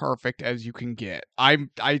close to perfect as you can get. I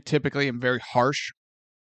typically am very harsh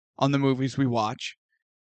on the movies we watch.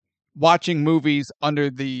 Watching movies under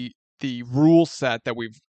the rule set that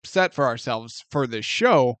we've set for ourselves for this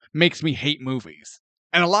show makes me hate movies.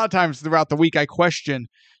 And a lot of times throughout the week I question,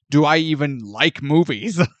 do I even like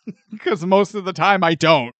movies? Because most of the time I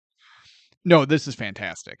don't. No, this is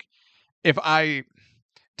fantastic.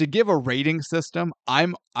 To give a rating system, I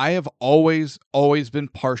have always been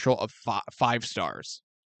partial of 5 stars.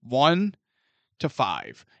 1 to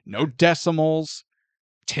 5. No decimals.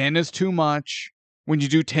 10 is too much. When you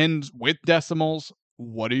do 10s with decimals,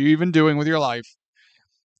 what are you even doing with your life?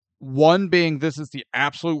 1 being this is the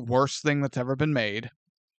absolute worst thing that's ever been made.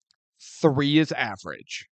 3 is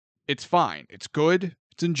average. It's fine. It's good.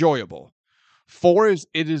 It's enjoyable. 4 is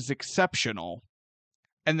it is exceptional.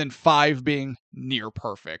 And then 5 being near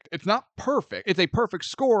perfect. It's not perfect. It's a perfect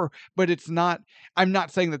score, but it's not. I'm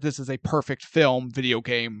not saying that this is a perfect film, video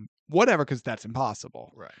game, whatever, because that's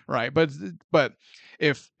impossible. Right. Right. But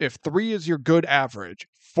if 3 is your good average,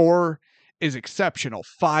 4 is exceptional.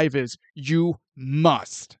 5 is you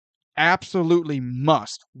must, absolutely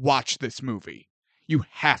must watch this movie. You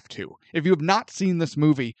have to. If you have not seen this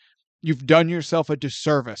movie, you've done yourself a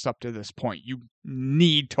disservice up to this point. You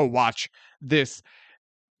need to watch this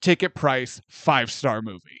ticket price 5-star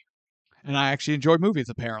movie. And I actually enjoy movies,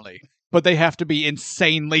 apparently. But they have to be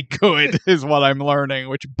insanely good, is what I'm learning,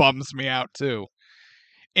 which bums me out, too.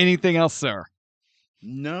 Anything else, sir?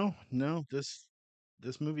 No. This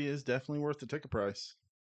movie is definitely worth the ticket price.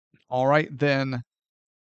 All right, then.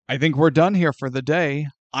 I think we're done here for the day.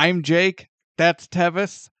 I'm Jake. That's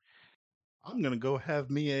Tevis. I'm gonna go have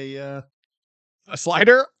me A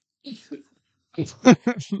slider?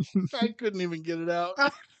 I couldn't even get it out.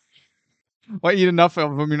 Well, eat enough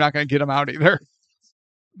of them, you're not going to get them out either.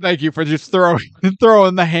 Thank you for just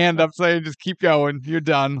throwing the hand up, saying just keep going. You're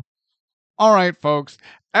done. All right, folks.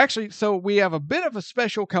 Actually, so we have a bit of a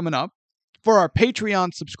special coming up for our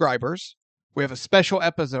Patreon subscribers. We have a special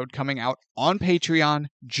episode coming out on Patreon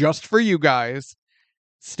just for you guys.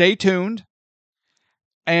 Stay tuned.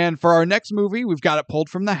 And for our next movie, we've got it pulled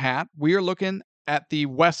from the hat. We are looking at the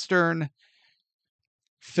Western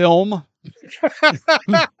film.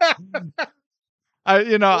 I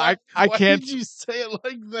Why can't. did you say it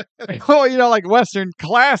like that? Oh, like Western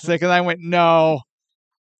classic, and I went no,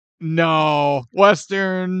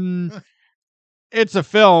 Western. It's a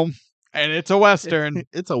film, and it's a Western.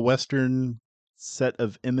 It's a Western set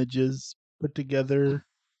of images put together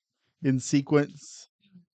in sequence.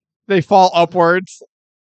 They fall upwards.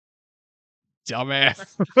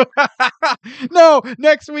 Dumbass. No,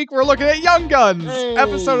 next week we're looking at Young Guns. Hey.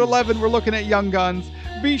 Episode 11, we're looking at Young Guns.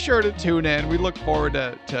 Be sure to tune in. We look forward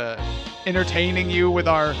to entertaining you with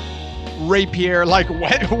our rapier-like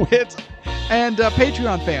wit. And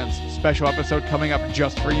Patreon fans, special episode coming up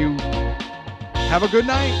just for you. Have a good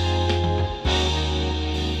night.